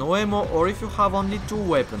has no ammo or if you have only 2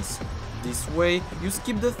 weapons. This way, you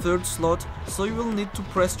skip the 3rd slot, so you will need to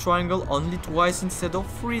press triangle only twice instead of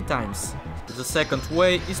 3 times. The second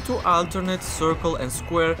way is to alternate circle and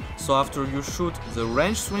square, so after you shoot, the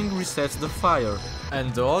range swing resets the fire.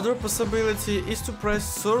 And the other possibility is to press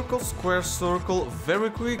circle, square, circle very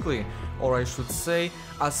quickly, or I should say,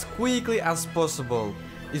 as quickly as possible.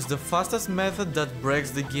 It's the fastest method that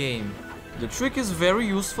breaks the game. The trick is very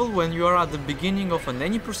useful when you are at the beginning of an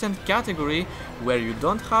any percent category where you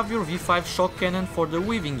don't have your V5 shock cannon for the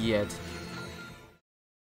weaving yet.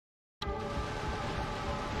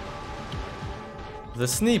 The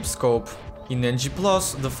Snip Scope. In NG+,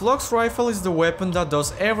 the Flux Rifle is the weapon that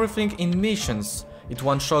does everything in missions. It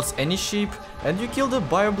one-shots any ship and you kill the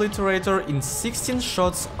Bio-Obliterator in 16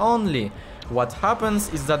 shots only. What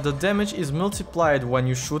happens is that the damage is multiplied when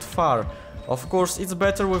you shoot far. Of course, it's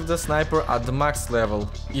better with the sniper at the max level.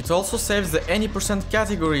 It also saves the any percent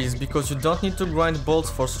categories because you don't need to grind bolts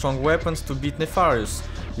for strong weapons to beat Nefarious.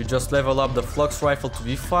 You just level up the Flux Rifle to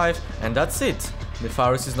V5 and that's it.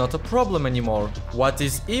 Nefarious is not a problem anymore. What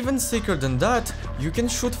is even sicker than that, you can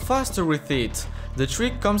shoot faster with it. The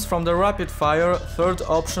trick comes from the rapid fire, 3rd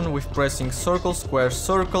option with pressing circle, square,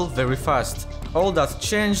 circle very fast. All that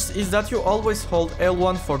changes is that you always hold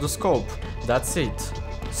L1 for the scope. That's it.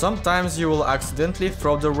 Sometimes you will accidentally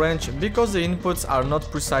throw the wrench because the inputs are not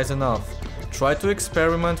precise enough. Try to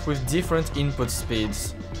experiment with different input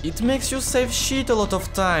speeds. It makes you save shit a lot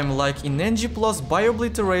of time, like in NG+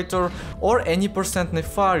 Bio-Obliterator or any percent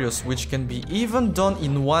Nefarious, which can be even done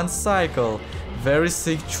in one cycle. Very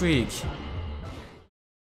sick trick.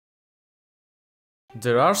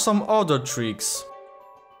 There are some other tricks.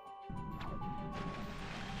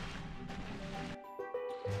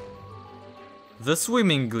 The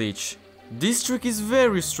swimming glitch. This trick is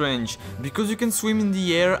very strange, because you can swim in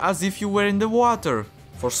the air as if you were in the water.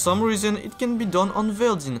 For some reason it can be done on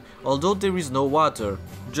Veldin, although there is no water.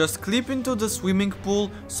 Just clip into the swimming pool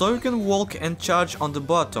so you can walk and charge on the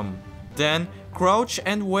bottom. Then crouch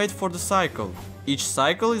and wait for the cycle. Each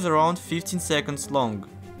cycle is around 15 seconds long.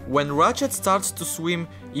 When Ratchet starts to swim,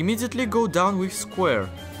 immediately go down with square.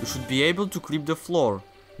 You should be able to clip the floor.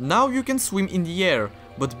 Now you can swim in the air,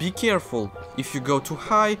 but be careful. If you go too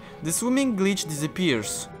high, the swimming glitch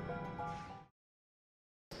disappears.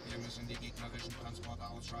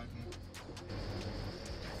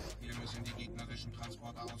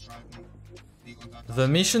 The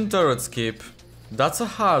mission turret skip. That's a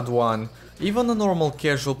hard one. Even a normal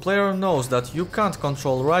casual player knows that you can't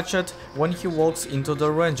control Ratchet when he walks into the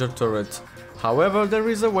ranger turret. However, there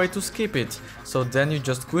is a way to skip it, so then you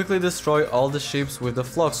just quickly destroy all the ships with the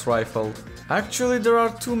Flux Rifle. Actually, there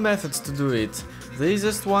are 2 methods to do it. The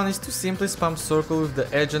easiest one is to simply spam circle with the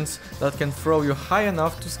agents that can throw you high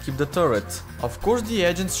enough to skip the turret. Of course, the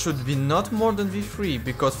agents should be not more than V3,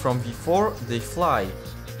 because from V4 they fly.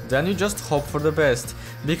 Then you just hope for the best,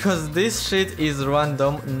 because this shit is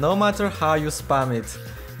random no matter how you spam it.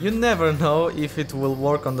 You never know if it will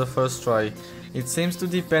work on the first try. It seems to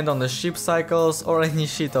depend on the ship cycles or any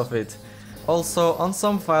shit of it. Also, on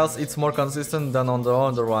some files it's more consistent than on the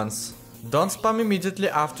other ones. Don't spam immediately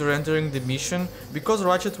after entering the mission, because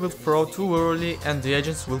Ratchet will throw too early and the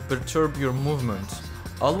agents will perturb your movement.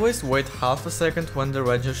 Always wait half a second when the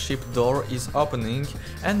ranger ship door is opening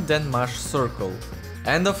and then mash circle.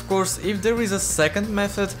 And of course, if there is a second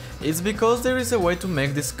method, it's because there is a way to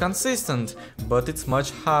make this consistent, but it's much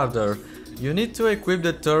harder. You need to equip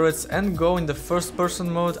the turrets and go in the first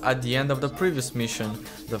person mode at the end of the previous mission.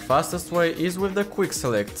 The fastest way is with the quick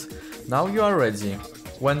select. Now you are ready.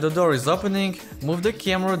 When the door is opening, move the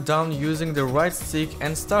camera down using the right stick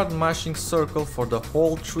and start mashing circle for the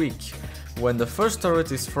whole trick. When the first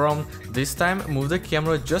turret is thrown, this time move the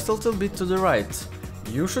camera just a little bit to the right.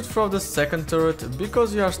 You should throw the second turret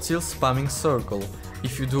because you are still spamming circle.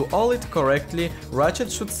 If you do all it correctly,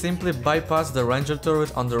 Ratchet should simply bypass the ranger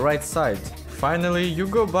turret on the right side. Finally, you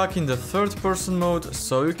go back in the third person mode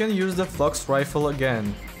so you can use the Flux Rifle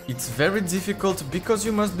again. It's very difficult because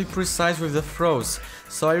you must be precise with the throws,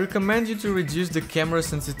 so I recommend you to reduce the camera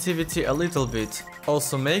sensitivity a little bit.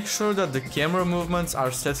 Also make sure that the camera movements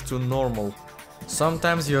are set to normal.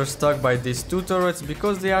 Sometimes you're stuck by these 2 turrets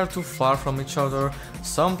because they are too far from each other,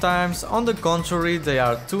 sometimes on the contrary they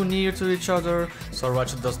are too near to each other, so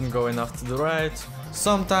Ratchet doesn't go enough to the right.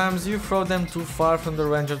 Sometimes you throw them too far from the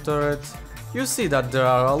ranger turret. You see that there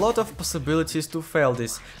are a lot of possibilities to fail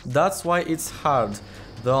this, that's why it's hard.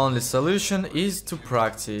 The only solution is to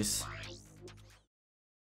practice.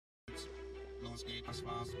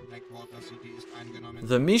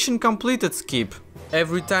 The mission completed skip.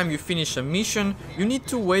 Every time you finish a mission, you need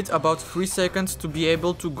to wait about 3 seconds to be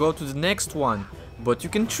able to go to the next one, but you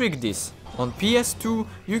can trick this. On PS2,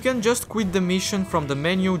 you can just quit the mission from the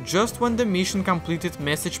menu just when the mission completed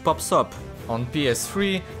message pops up. On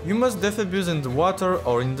PS3, you must defibuse in the water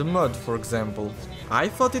or in the mud, for example. I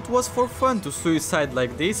thought it was for fun to suicide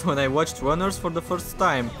like this when I watched runners for the first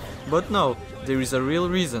time, but no, there is a real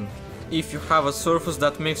reason. If you have a surface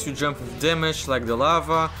that makes you jump with damage like the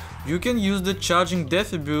lava, you can use the charging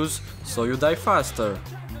defibuse so you die faster.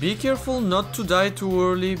 Be careful not to die too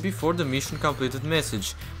early before the mission completed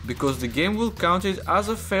message, because the game will count it as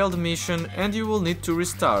a failed mission and you will need to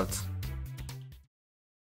restart.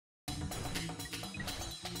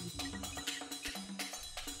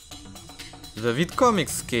 The VidComic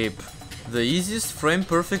escape. The easiest frame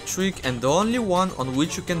perfect trick and the only one on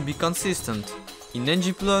which you can be consistent. In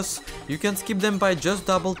NG+, you can skip them by just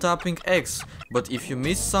double tapping X, but if you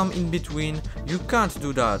miss some in between, you can't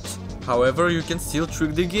do that. However, you can still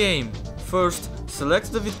trick the game. First,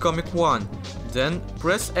 select the VidComic one, then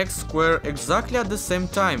press X square exactly at the same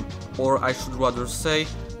time, or I should rather say,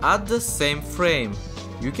 at the same frame.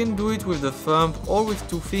 You can do it with the thumb or with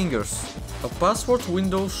 2 fingers. A password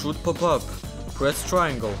window should pop up. Press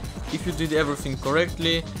triangle. If you did everything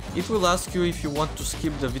correctly, it will ask you if you want to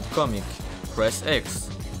skip the VidComic. Press X.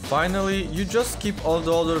 Finally, you just skip all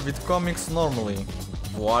the other VidComics normally.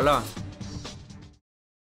 Voila!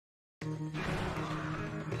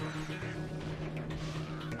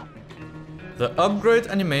 The upgrade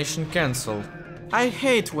animation cancelled. I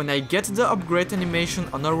hate when I get the upgrade animation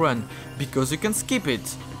on a run, because you can skip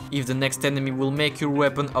it. If the next enemy will make your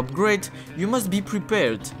weapon upgrade, you must be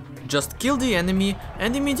prepared. Just kill the enemy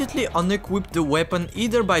and immediately unequip the weapon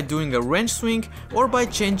either by doing a range swing or by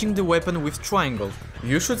changing the weapon with triangle.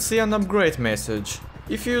 You should see an upgrade message.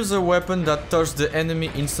 If you use a weapon that touches the enemy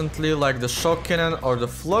instantly like the shock cannon or the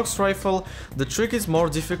flux rifle, the trick is more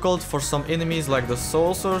difficult for some enemies like the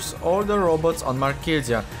saucers or the robots on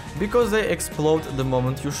Marcadia, because they explode the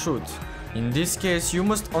moment you shoot. In this case, you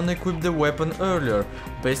must unequip the weapon earlier.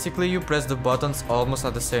 Basically, you press the buttons almost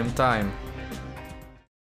at the same time.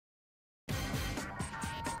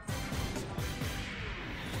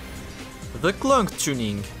 The Clunk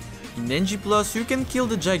tuning. In NG+, you can kill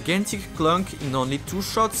the gigantic Clunk in only 2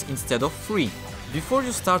 shots instead of 3. Before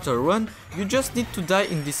you start a run, you just need to die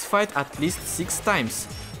in this fight at least 6 times.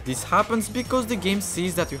 This happens because the game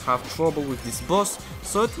sees that you have trouble with this boss,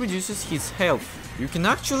 so it reduces his health. You can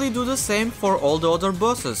actually do the same for all the other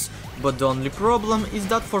bosses, but the only problem is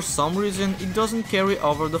that for some reason it doesn't carry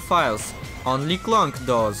over the files. Only Clunk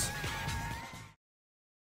does.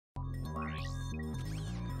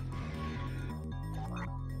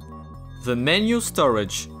 The menu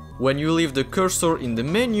storage. When you leave the cursor in the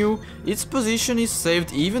menu, its position is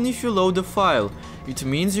saved even if you load the file. It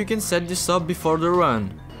means you can set this up before the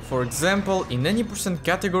run. For example, in any %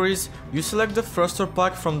 categories, you select the thruster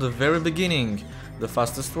pack from the very beginning. The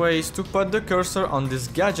fastest way is to put the cursor on this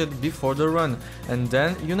gadget before the run, and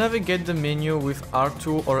then you navigate the menu with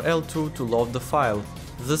R2 or L2 to load the file.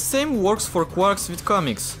 The same works for Quark's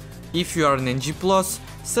VidComics. If you are in NG+,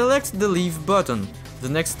 select the leave button. The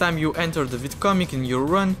next time you enter the VidComic in your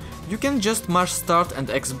run, you can just mash start and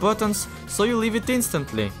X buttons, so you leave it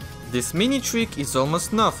instantly. This mini trick is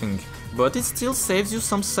almost nothing, but it still saves you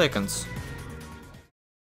some seconds.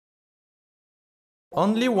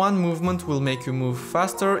 Only one movement will make you move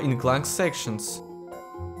faster in Clank sections.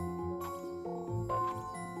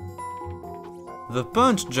 The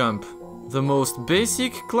punch jump. The most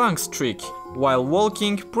basic Clank's trick. While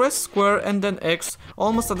walking, press square and then X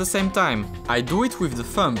almost at the same time. I do it with the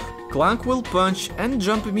thumb. Clank will punch and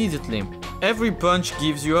jump immediately. Every punch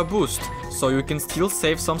gives you a boost, so you can still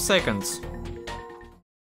save some seconds.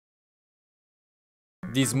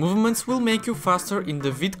 These movements will make you faster in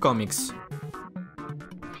the VidComics.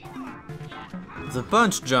 The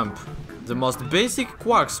punch jump. The most basic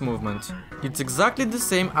Quark's movement. It's exactly the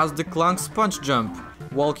same as the Clank's punch jump.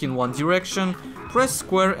 Walk in one direction, press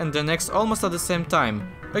square and then X almost at the same time.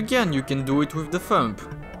 Again, you can do it with the thumb.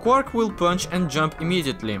 Quark will punch and jump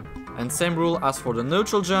immediately. And same rule as for the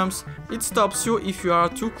neutral jumps, it stops you if you are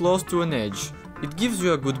too close to an edge. It gives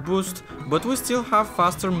you a good boost, but we still have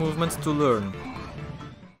faster movements to learn.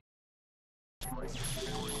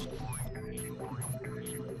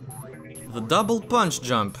 The double punch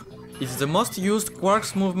jump. It's the most used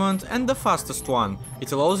Quark's movement and the fastest one.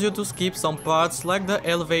 It allows you to skip some parts like the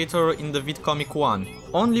elevator in the VidComic one.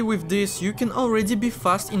 Only with this you can already be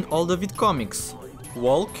fast in all the VidComics.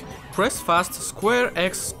 Walk, press fast square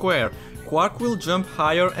X square. Quark will jump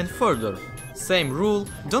higher and further. Same rule,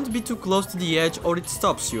 don't be too close to the edge or it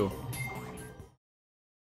stops you.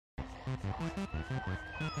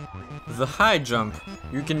 The high jump.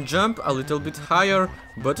 You can jump a little bit higher,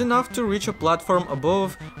 but enough to reach a platform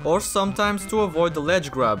above or sometimes to avoid the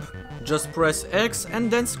ledge grab. Just press X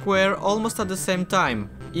and then square almost at the same time.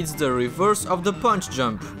 It's the reverse of the punch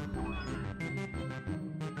jump.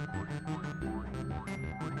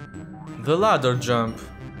 The ladder jump.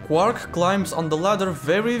 Quark climbs on the ladder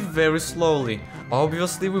very slowly.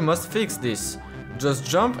 Obviously we must fix this. Just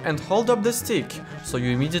jump and hold up the stick, so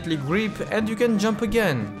you immediately grip and you can jump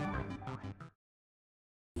again.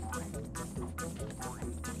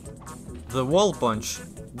 The wall punch.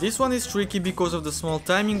 This one is tricky because of the small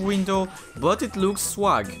timing window, but it looks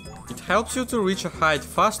swag. It helps you to reach a height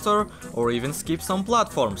faster or even skip some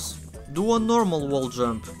platforms. Do a normal wall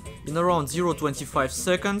jump. In around 0.25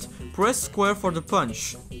 seconds, press square for the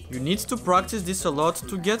punch. You need to practice this a lot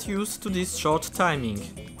to get used to this short timing.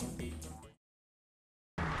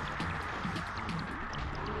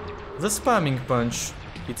 The spamming punch.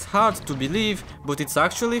 It's hard to believe, but it's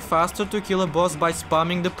actually faster to kill a boss by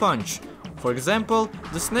spamming the punch. For example,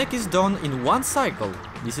 the snake is done in one cycle.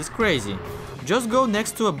 This is crazy. Just go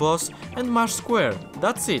next to a boss and mash square,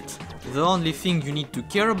 that's it. The only thing you need to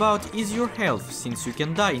care about is your health, since you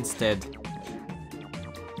can die instead.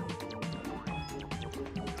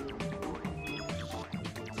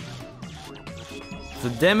 The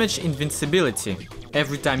damage invincibility.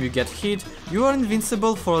 Every time you get hit, you are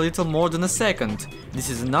invincible for a little more than a second. This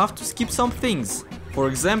is enough to skip some things. For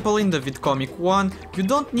example, in the VidComic 1, you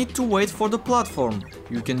don't need to wait for the platform.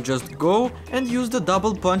 You can just go and use the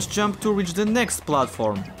double punch jump to reach the next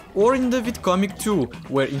platform. Or in the VidComic 2,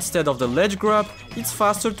 where instead of the ledge grab, it's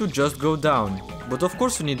faster to just go down. But of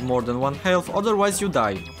course you need more than one health, otherwise you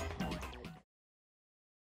die.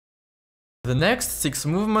 The next 6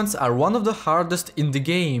 movements are one of the hardest in the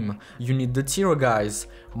game. You need the Tiro guys.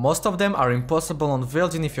 Most of them are impossible on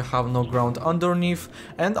Veldin if you have no ground underneath,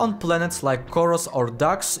 and on planets like Koros or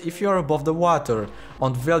Dax if you are above the water.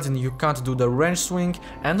 On Veldin you can't do the range swing,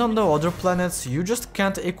 and on the other planets you just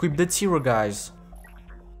can't equip the Tiro guys.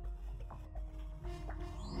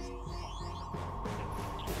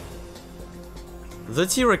 The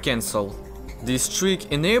Tiro cancel. This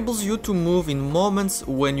trick enables you to move in moments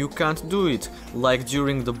when you can't do it, like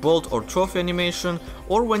during the bolt or trophy animation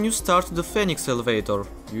or when you start the Phoenix elevator.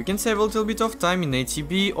 You can save a little bit of time in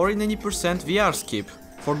ATB or in any percent VR skip.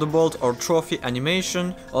 For the bolt or trophy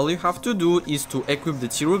animation, all you have to do is to equip the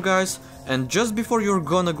Tiro guys, and just before you're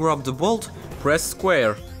gonna grab the bolt, press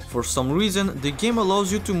square. For some reason, the game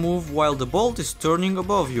allows you to move while the bolt is turning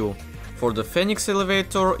above you. For the Phoenix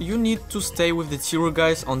elevator, you need to stay with the Tiro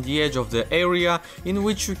guys on the edge of the area in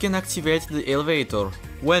which you can activate the elevator.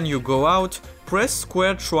 When you go out, press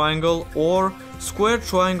square triangle or square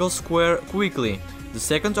triangle square quickly. The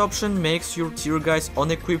second option makes your Tiro guys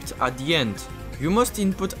unequipped at the end. You must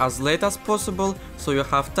input as late as possible so you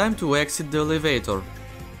have time to exit the elevator.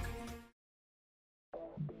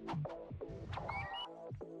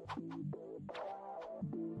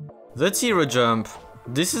 The Tiro jump.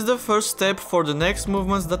 This is the first step for the next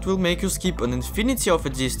movements that will make you skip an infinity of a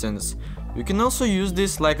distance. You can also use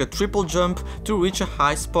this like a triple jump to reach a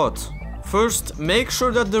high spot. First, make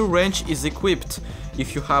sure that the wrench is equipped.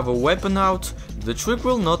 If you have a weapon out, the trick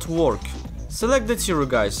will not work. Select the Tiro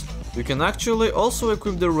guys. You can actually also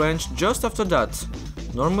equip the wrench just after that.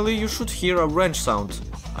 Normally you should hear a wrench sound.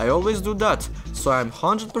 I always do that, so I'm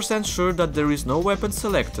 100% sure that there is no weapon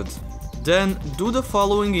selected. Then do the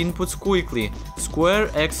following inputs quickly.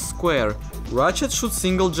 Square X square. Ratchet should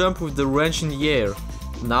single jump with the wrench in the air.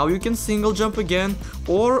 Now you can single jump again,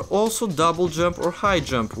 or also double jump or high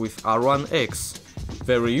jump with R1X.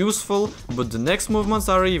 Very useful, but the next movements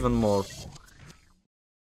are even more.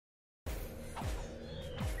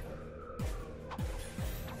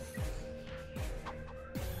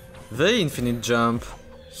 The infinite jump.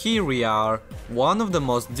 Here we are, one of the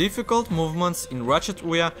most difficult movements in Ratchet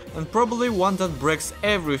Uya and probably one that breaks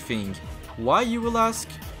everything. Why, you will ask?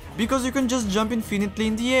 Because you can just jump infinitely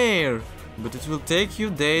in the air. But it will take you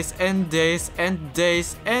days and days and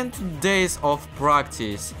days and days of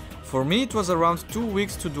practice. For me it was around 2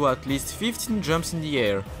 weeks to do at least 15 jumps in the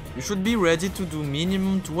air. You should be ready to do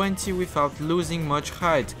minimum 20 without losing much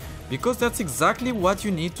height, because that's exactly what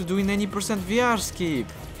you need to do in any percent VR skip.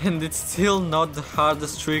 And it's still not the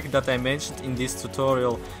hardest trick that I mentioned in this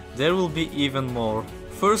tutorial, there will be even more.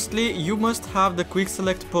 Firstly, you must have the quick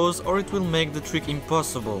select pose or it will make the trick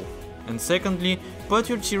impossible. And secondly, put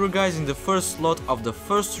your Tiro guys in the first slot of the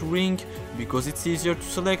first ring, because it's easier to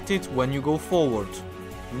select it when you go forward.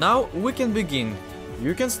 Now we can begin.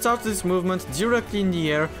 You can start this movement directly in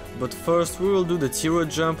the air, but first we will do the Tiro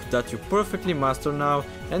jump that you perfectly master now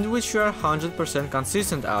and which you are 100%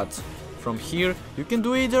 consistent at. From here, you can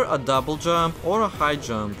do either a double jump or a high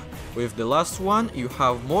jump. With the last one, you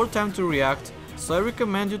have more time to react, so I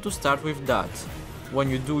recommend you to start with that. When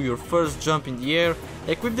you do your first jump in the air,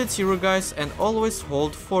 equip the Tiro guys and always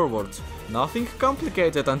hold forward. Nothing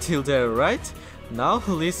complicated until there, right? Now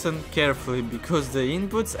listen carefully, because the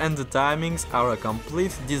inputs and the timings are a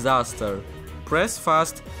complete disaster. Press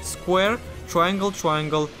fast, square, triangle,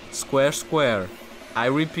 triangle, square, square. I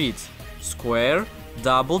repeat, square,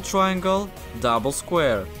 double triangle, double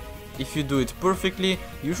square. If you do it perfectly,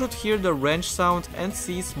 you should hear the wrench sound and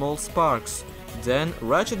see small sparks. Then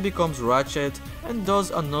Ratchet becomes Ratchet and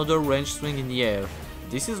does another wrench swing in the air.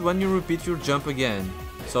 This is when you repeat your jump again.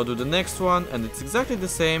 So do the next one and it's exactly the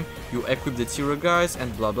same. You equip the Tiro guys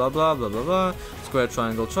and blah blah blah blah blah blah. Square,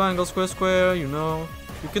 triangle, triangle, square, square, you know.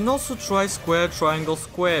 You can also try square, triangle,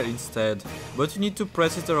 square instead, but you need to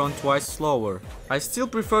press it around twice slower. I still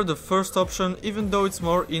prefer the first option, even though it's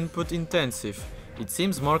more input intensive. It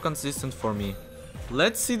seems more consistent for me.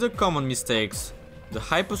 Let's see the common mistakes. The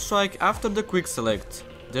hyper strike after the quick select.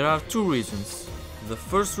 There are two reasons. The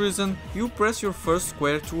first reason, you press your first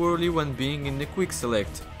square too early when being in the quick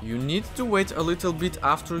select. You need to wait a little bit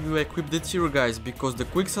after you equip the Tiro guys, because the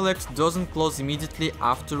quick select doesn't close immediately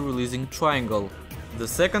after releasing triangle. The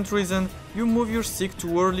second reason, you move your stick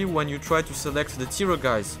too early when you try to select the Tiro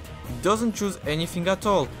guys. It doesn't choose anything at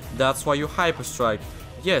all, that's why you hyper strike.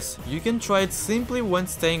 Yes, you can try it simply when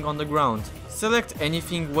staying on the ground. Select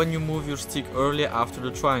anything when you move your stick early after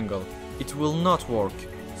the triangle. It will not work.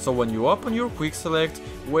 So when you open your quick select,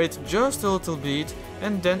 wait just a little bit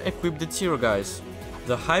and then equip the Tiro guys.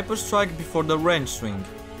 The hyper strike before the wrench swing.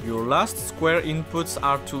 Your last square inputs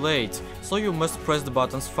are too late, so you must press the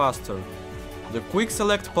buttons faster. The quick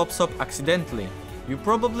select pops up accidentally. You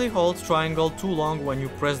probably hold triangle too long when you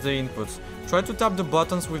press the inputs. Try to tap the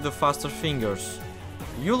buttons with the faster fingers.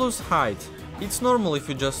 You lose height. It's normal if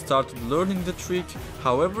you just started learning the trick,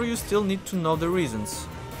 however you still need to know the reasons.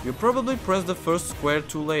 You probably pressed the first square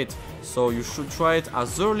too late, so you should try it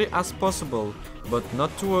as early as possible, but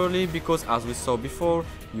not too early, because as we saw before,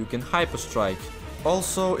 you can hyper strike.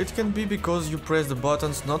 Also, it can be because you press the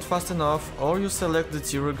buttons not fast enough or you select the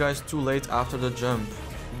Tiro guys too late after the jump.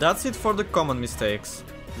 That's it for the common mistakes.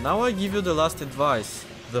 Now I give you the last advice.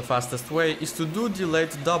 The fastest way is to do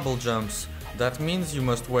delayed double jumps. That means you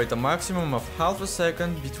must wait a maximum of half a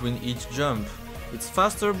second between each jump. It's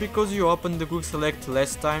faster because you open the quick select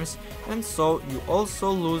less times and so you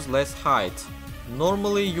also lose less height.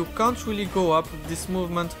 Normally you can't really go up with this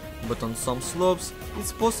movement, but on some slopes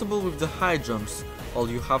it's possible with the high jumps. All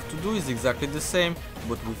you have to do is exactly the same,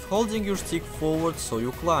 but with holding your stick forward so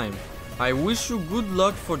you climb. I wish you good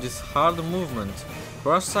luck for this hard movement.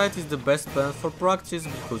 Crash site is the best plan for practice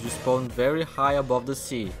because you spawn very high above the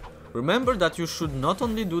sea. Remember that you should not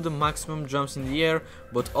only do the maximum jumps in the air,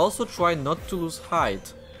 but also try not to lose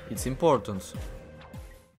height. It's important.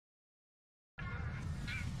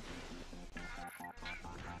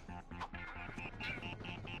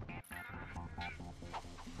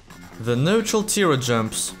 The neutral Tiro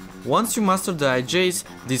jumps. Once you master the IJs,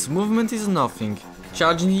 this movement is nothing.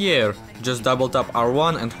 Charge in the air, just double tap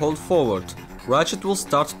R1 and hold forward. Ratchet will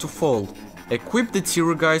start to fall. Equip the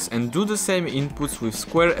Tiro guys and do the same inputs with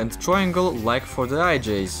square and triangle like for the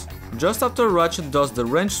IJs. Just after Ratchet does the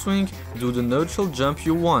wrench swing, do the neutral jump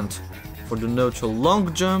you want. For the neutral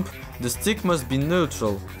long jump, the stick must be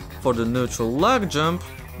neutral. For the neutral lag jump,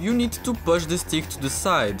 you need to push the stick to the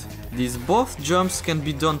side. These both jumps can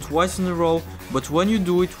be done twice in a row, but when you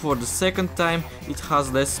do it for the second time, it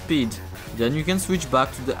has less speed. Then you can switch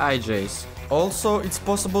back to the IJs. Also, it's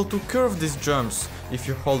possible to curve these jumps if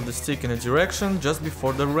you hold the stick in a direction just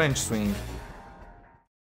before the wrench swing.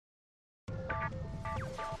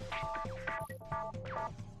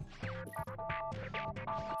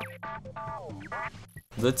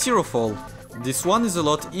 The Tiro fall. This one is a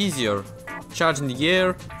lot easier. Charge in the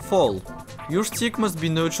air, fall. Your stick must be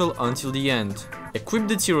neutral until the end. Equip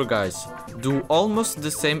the Tiro guys. Do almost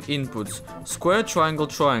the same inputs. Square, triangle,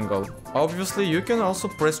 triangle. Obviously, you can also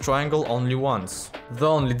press triangle only once. The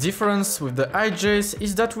only difference with the IJs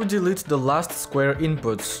is that we delete the last square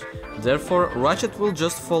inputs. Therefore, Ratchet will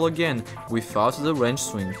just fall again, without the wrench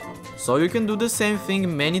swing. So you can do the same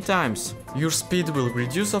thing many times. Your speed will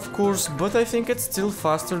reduce of course, but I think it's still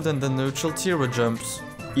faster than the neutral Tiro jumps.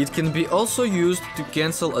 It can be also used to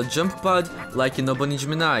cancel a jump pad like in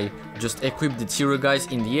Obanijmenai. Just equip the Tiro guys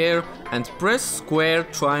in the air and press square,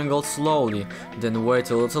 triangle slowly, then wait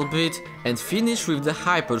a little bit and finish with the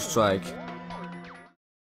hyper strike.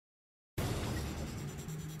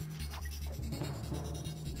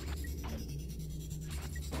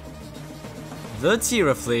 The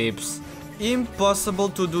Tira flips. Impossible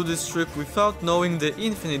to do this trick without knowing the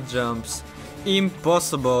infinite jumps.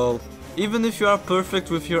 Impossible. Even if you are perfect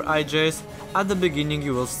with your IJs, at the beginning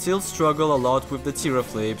you will still struggle a lot with the Tira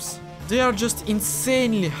flips. They are just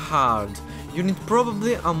insanely hard. You need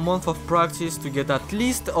probably a month of practice to get at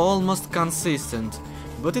least almost consistent.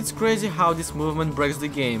 But it's crazy how this movement breaks the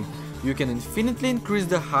game. You can infinitely increase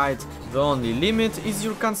the height, the only limit is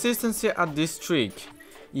your consistency at this trick.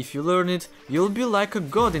 If you learn it, you'll be like a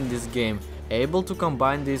god in this game, able to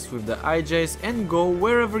combine this with the IJs and go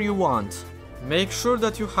wherever you want. Make sure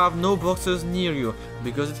that you have no boxes near you,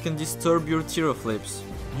 because it can disturb your Tira flips.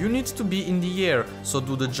 You need to be in the air, so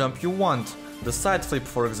do the jump you want, the side flip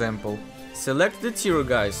for example. Select the Tira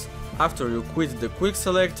guys. After you quit the quick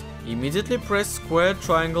select, immediately press square,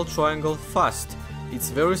 triangle, triangle fast.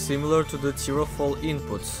 It's very similar to the Tira fall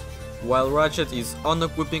inputs. While Ratchet is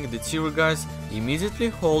unequipping the Tira guys, immediately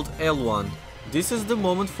hold L1. This is the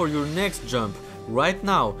moment for your next jump, right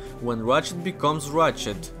now, when Ratchet becomes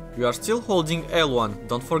Ratchet. You are still holding L1,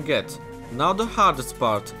 don't forget. Now the hardest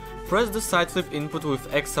part. Press the side flip input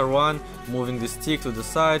with XR1, moving the stick to the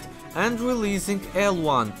side, and releasing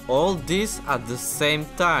L1, all this at the same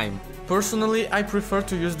time. Personally, I prefer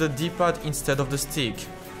to use the D-pad instead of the stick.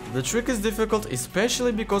 The trick is difficult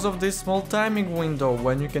especially because of this small timing window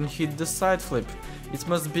when you can hit the side flip. It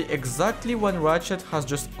must be exactly when Ratchet has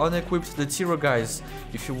just unequipped the Tira guys.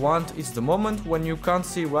 If you want, it's the moment when you can't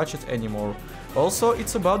see Ratchet anymore. Also,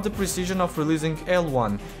 it's about the precision of releasing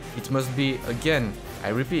L1. It must be, again, I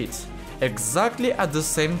repeat, exactly at the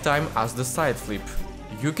same time as the side flip.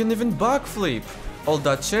 You can even backflip. All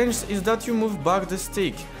that changes is that you move back the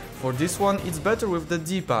stick. For this one, it's better with the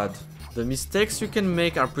D-pad. The mistakes you can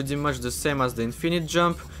make are pretty much the same as the infinite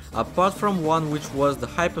jump, apart from one which was the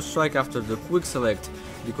hyper strike after the quick select,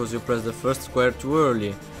 because you pressed the first square too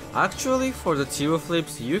early. Actually, for the Tira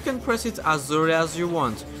flips, you can press it as early as you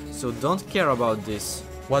want, so don't care about this.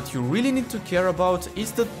 What you really need to care about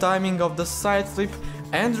is the timing of the side flip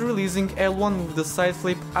and releasing L1 with the side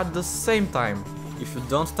flip at the same time. If you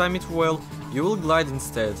don't time it well, you will glide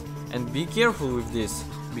instead, and be careful with this,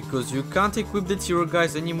 because you can't equip the Tira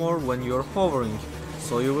guys anymore when you're hovering,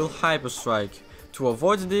 so you will hyper strike. To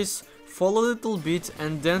avoid this, fall a little bit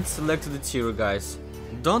and then select the Tira guys.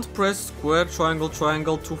 Don't press square, triangle,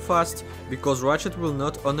 triangle too fast, because Ratchet will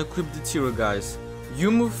not unequip the Tira guys.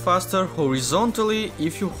 You move faster horizontally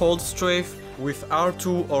if you hold Strafe with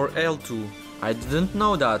R2 or L2. I didn't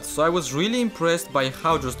know that, so I was really impressed by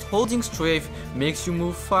how just holding Strafe makes you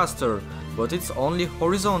move faster, but it's only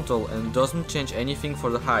horizontal and doesn't change anything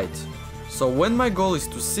for the height. So when my goal is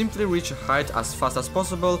to simply reach a height as fast as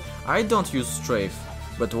possible, I don't use Strafe.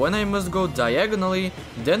 But when I must go diagonally,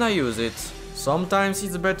 then I use it. Sometimes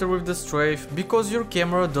it's better with the Strafe, because your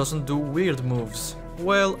camera doesn't do weird moves.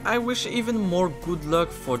 Well, I wish even more good luck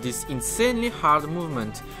for this insanely hard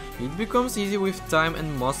movement. It becomes easy with time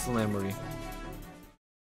and muscle memory.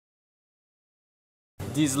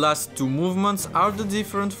 These last two movements are the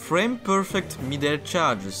different frame-perfect mid-air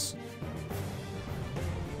charges.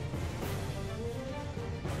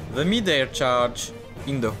 The mid-air charge.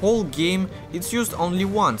 In the whole game, it's used only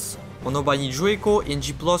once, on Obani Draco in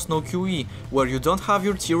G+ no QE, where you don't have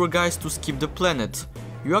your Tira guys to skip the planet.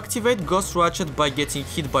 You activate Ghost Ratchet by getting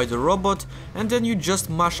hit by the robot, and then you just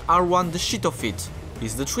mash R1 the shit of it.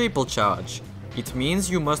 It's the triple charge. It means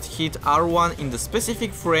you must hit R1 in the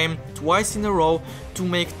specific frame twice in a row to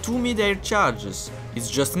make two mid-air charges. It's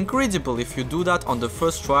just incredible if you do that on the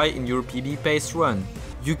first try in your PB pace run.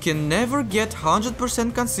 You can never get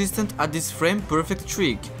 100% consistent at this frame perfect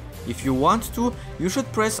trick. If you want to, you should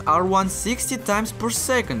press R1 60 times per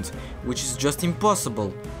second, which is just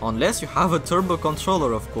impossible, unless you have a turbo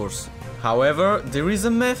controller of course. However, there is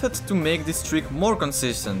a method to make this trick more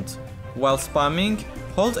consistent. While spamming,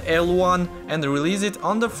 hold L1 and release it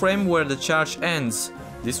on the frame where the charge ends.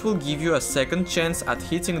 This will give you a second chance at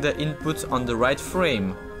hitting the input on the right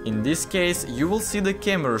frame. In this case, you will see the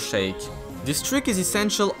camera shake. This trick is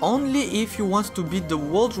essential only if you want to beat the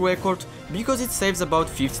world record, because it saves about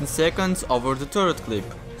 15 seconds over the turret clip.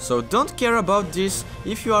 So don't care about this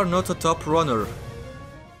if you are not a top runner.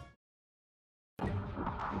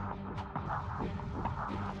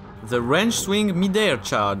 The range swing mid-air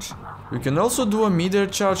charge. You can also do a mid-air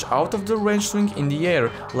charge out of the range swing in the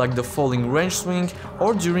air, like the falling range swing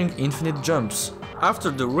or during infinite jumps. After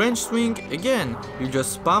the range swing, again, you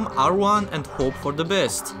just spam R1 and hope for the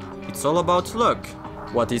best. It's all about luck.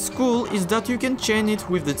 What is cool is that you can chain it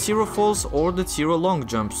with the Tira falls or the Tira long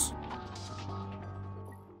jumps.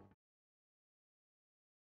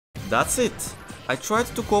 That's it. I tried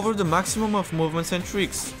to cover the maximum of movements and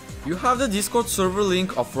tricks. You have the Discord server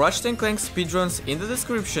link of Ratchet Clank speedruns in the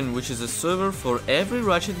description, which is a server for every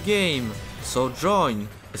Ratchet game, so join,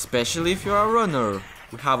 especially if you are a runner.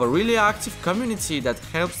 We have a really active community that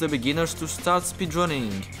helps the beginners to start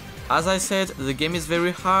speedrunning. As I said, the game is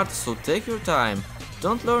very hard, so take your time.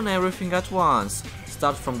 Don't learn everything at once.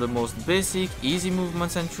 Start from the most basic, easy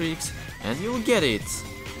movements and tricks, and you'll get it.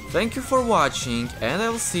 Thank you for watching, and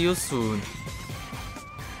I'll see you soon.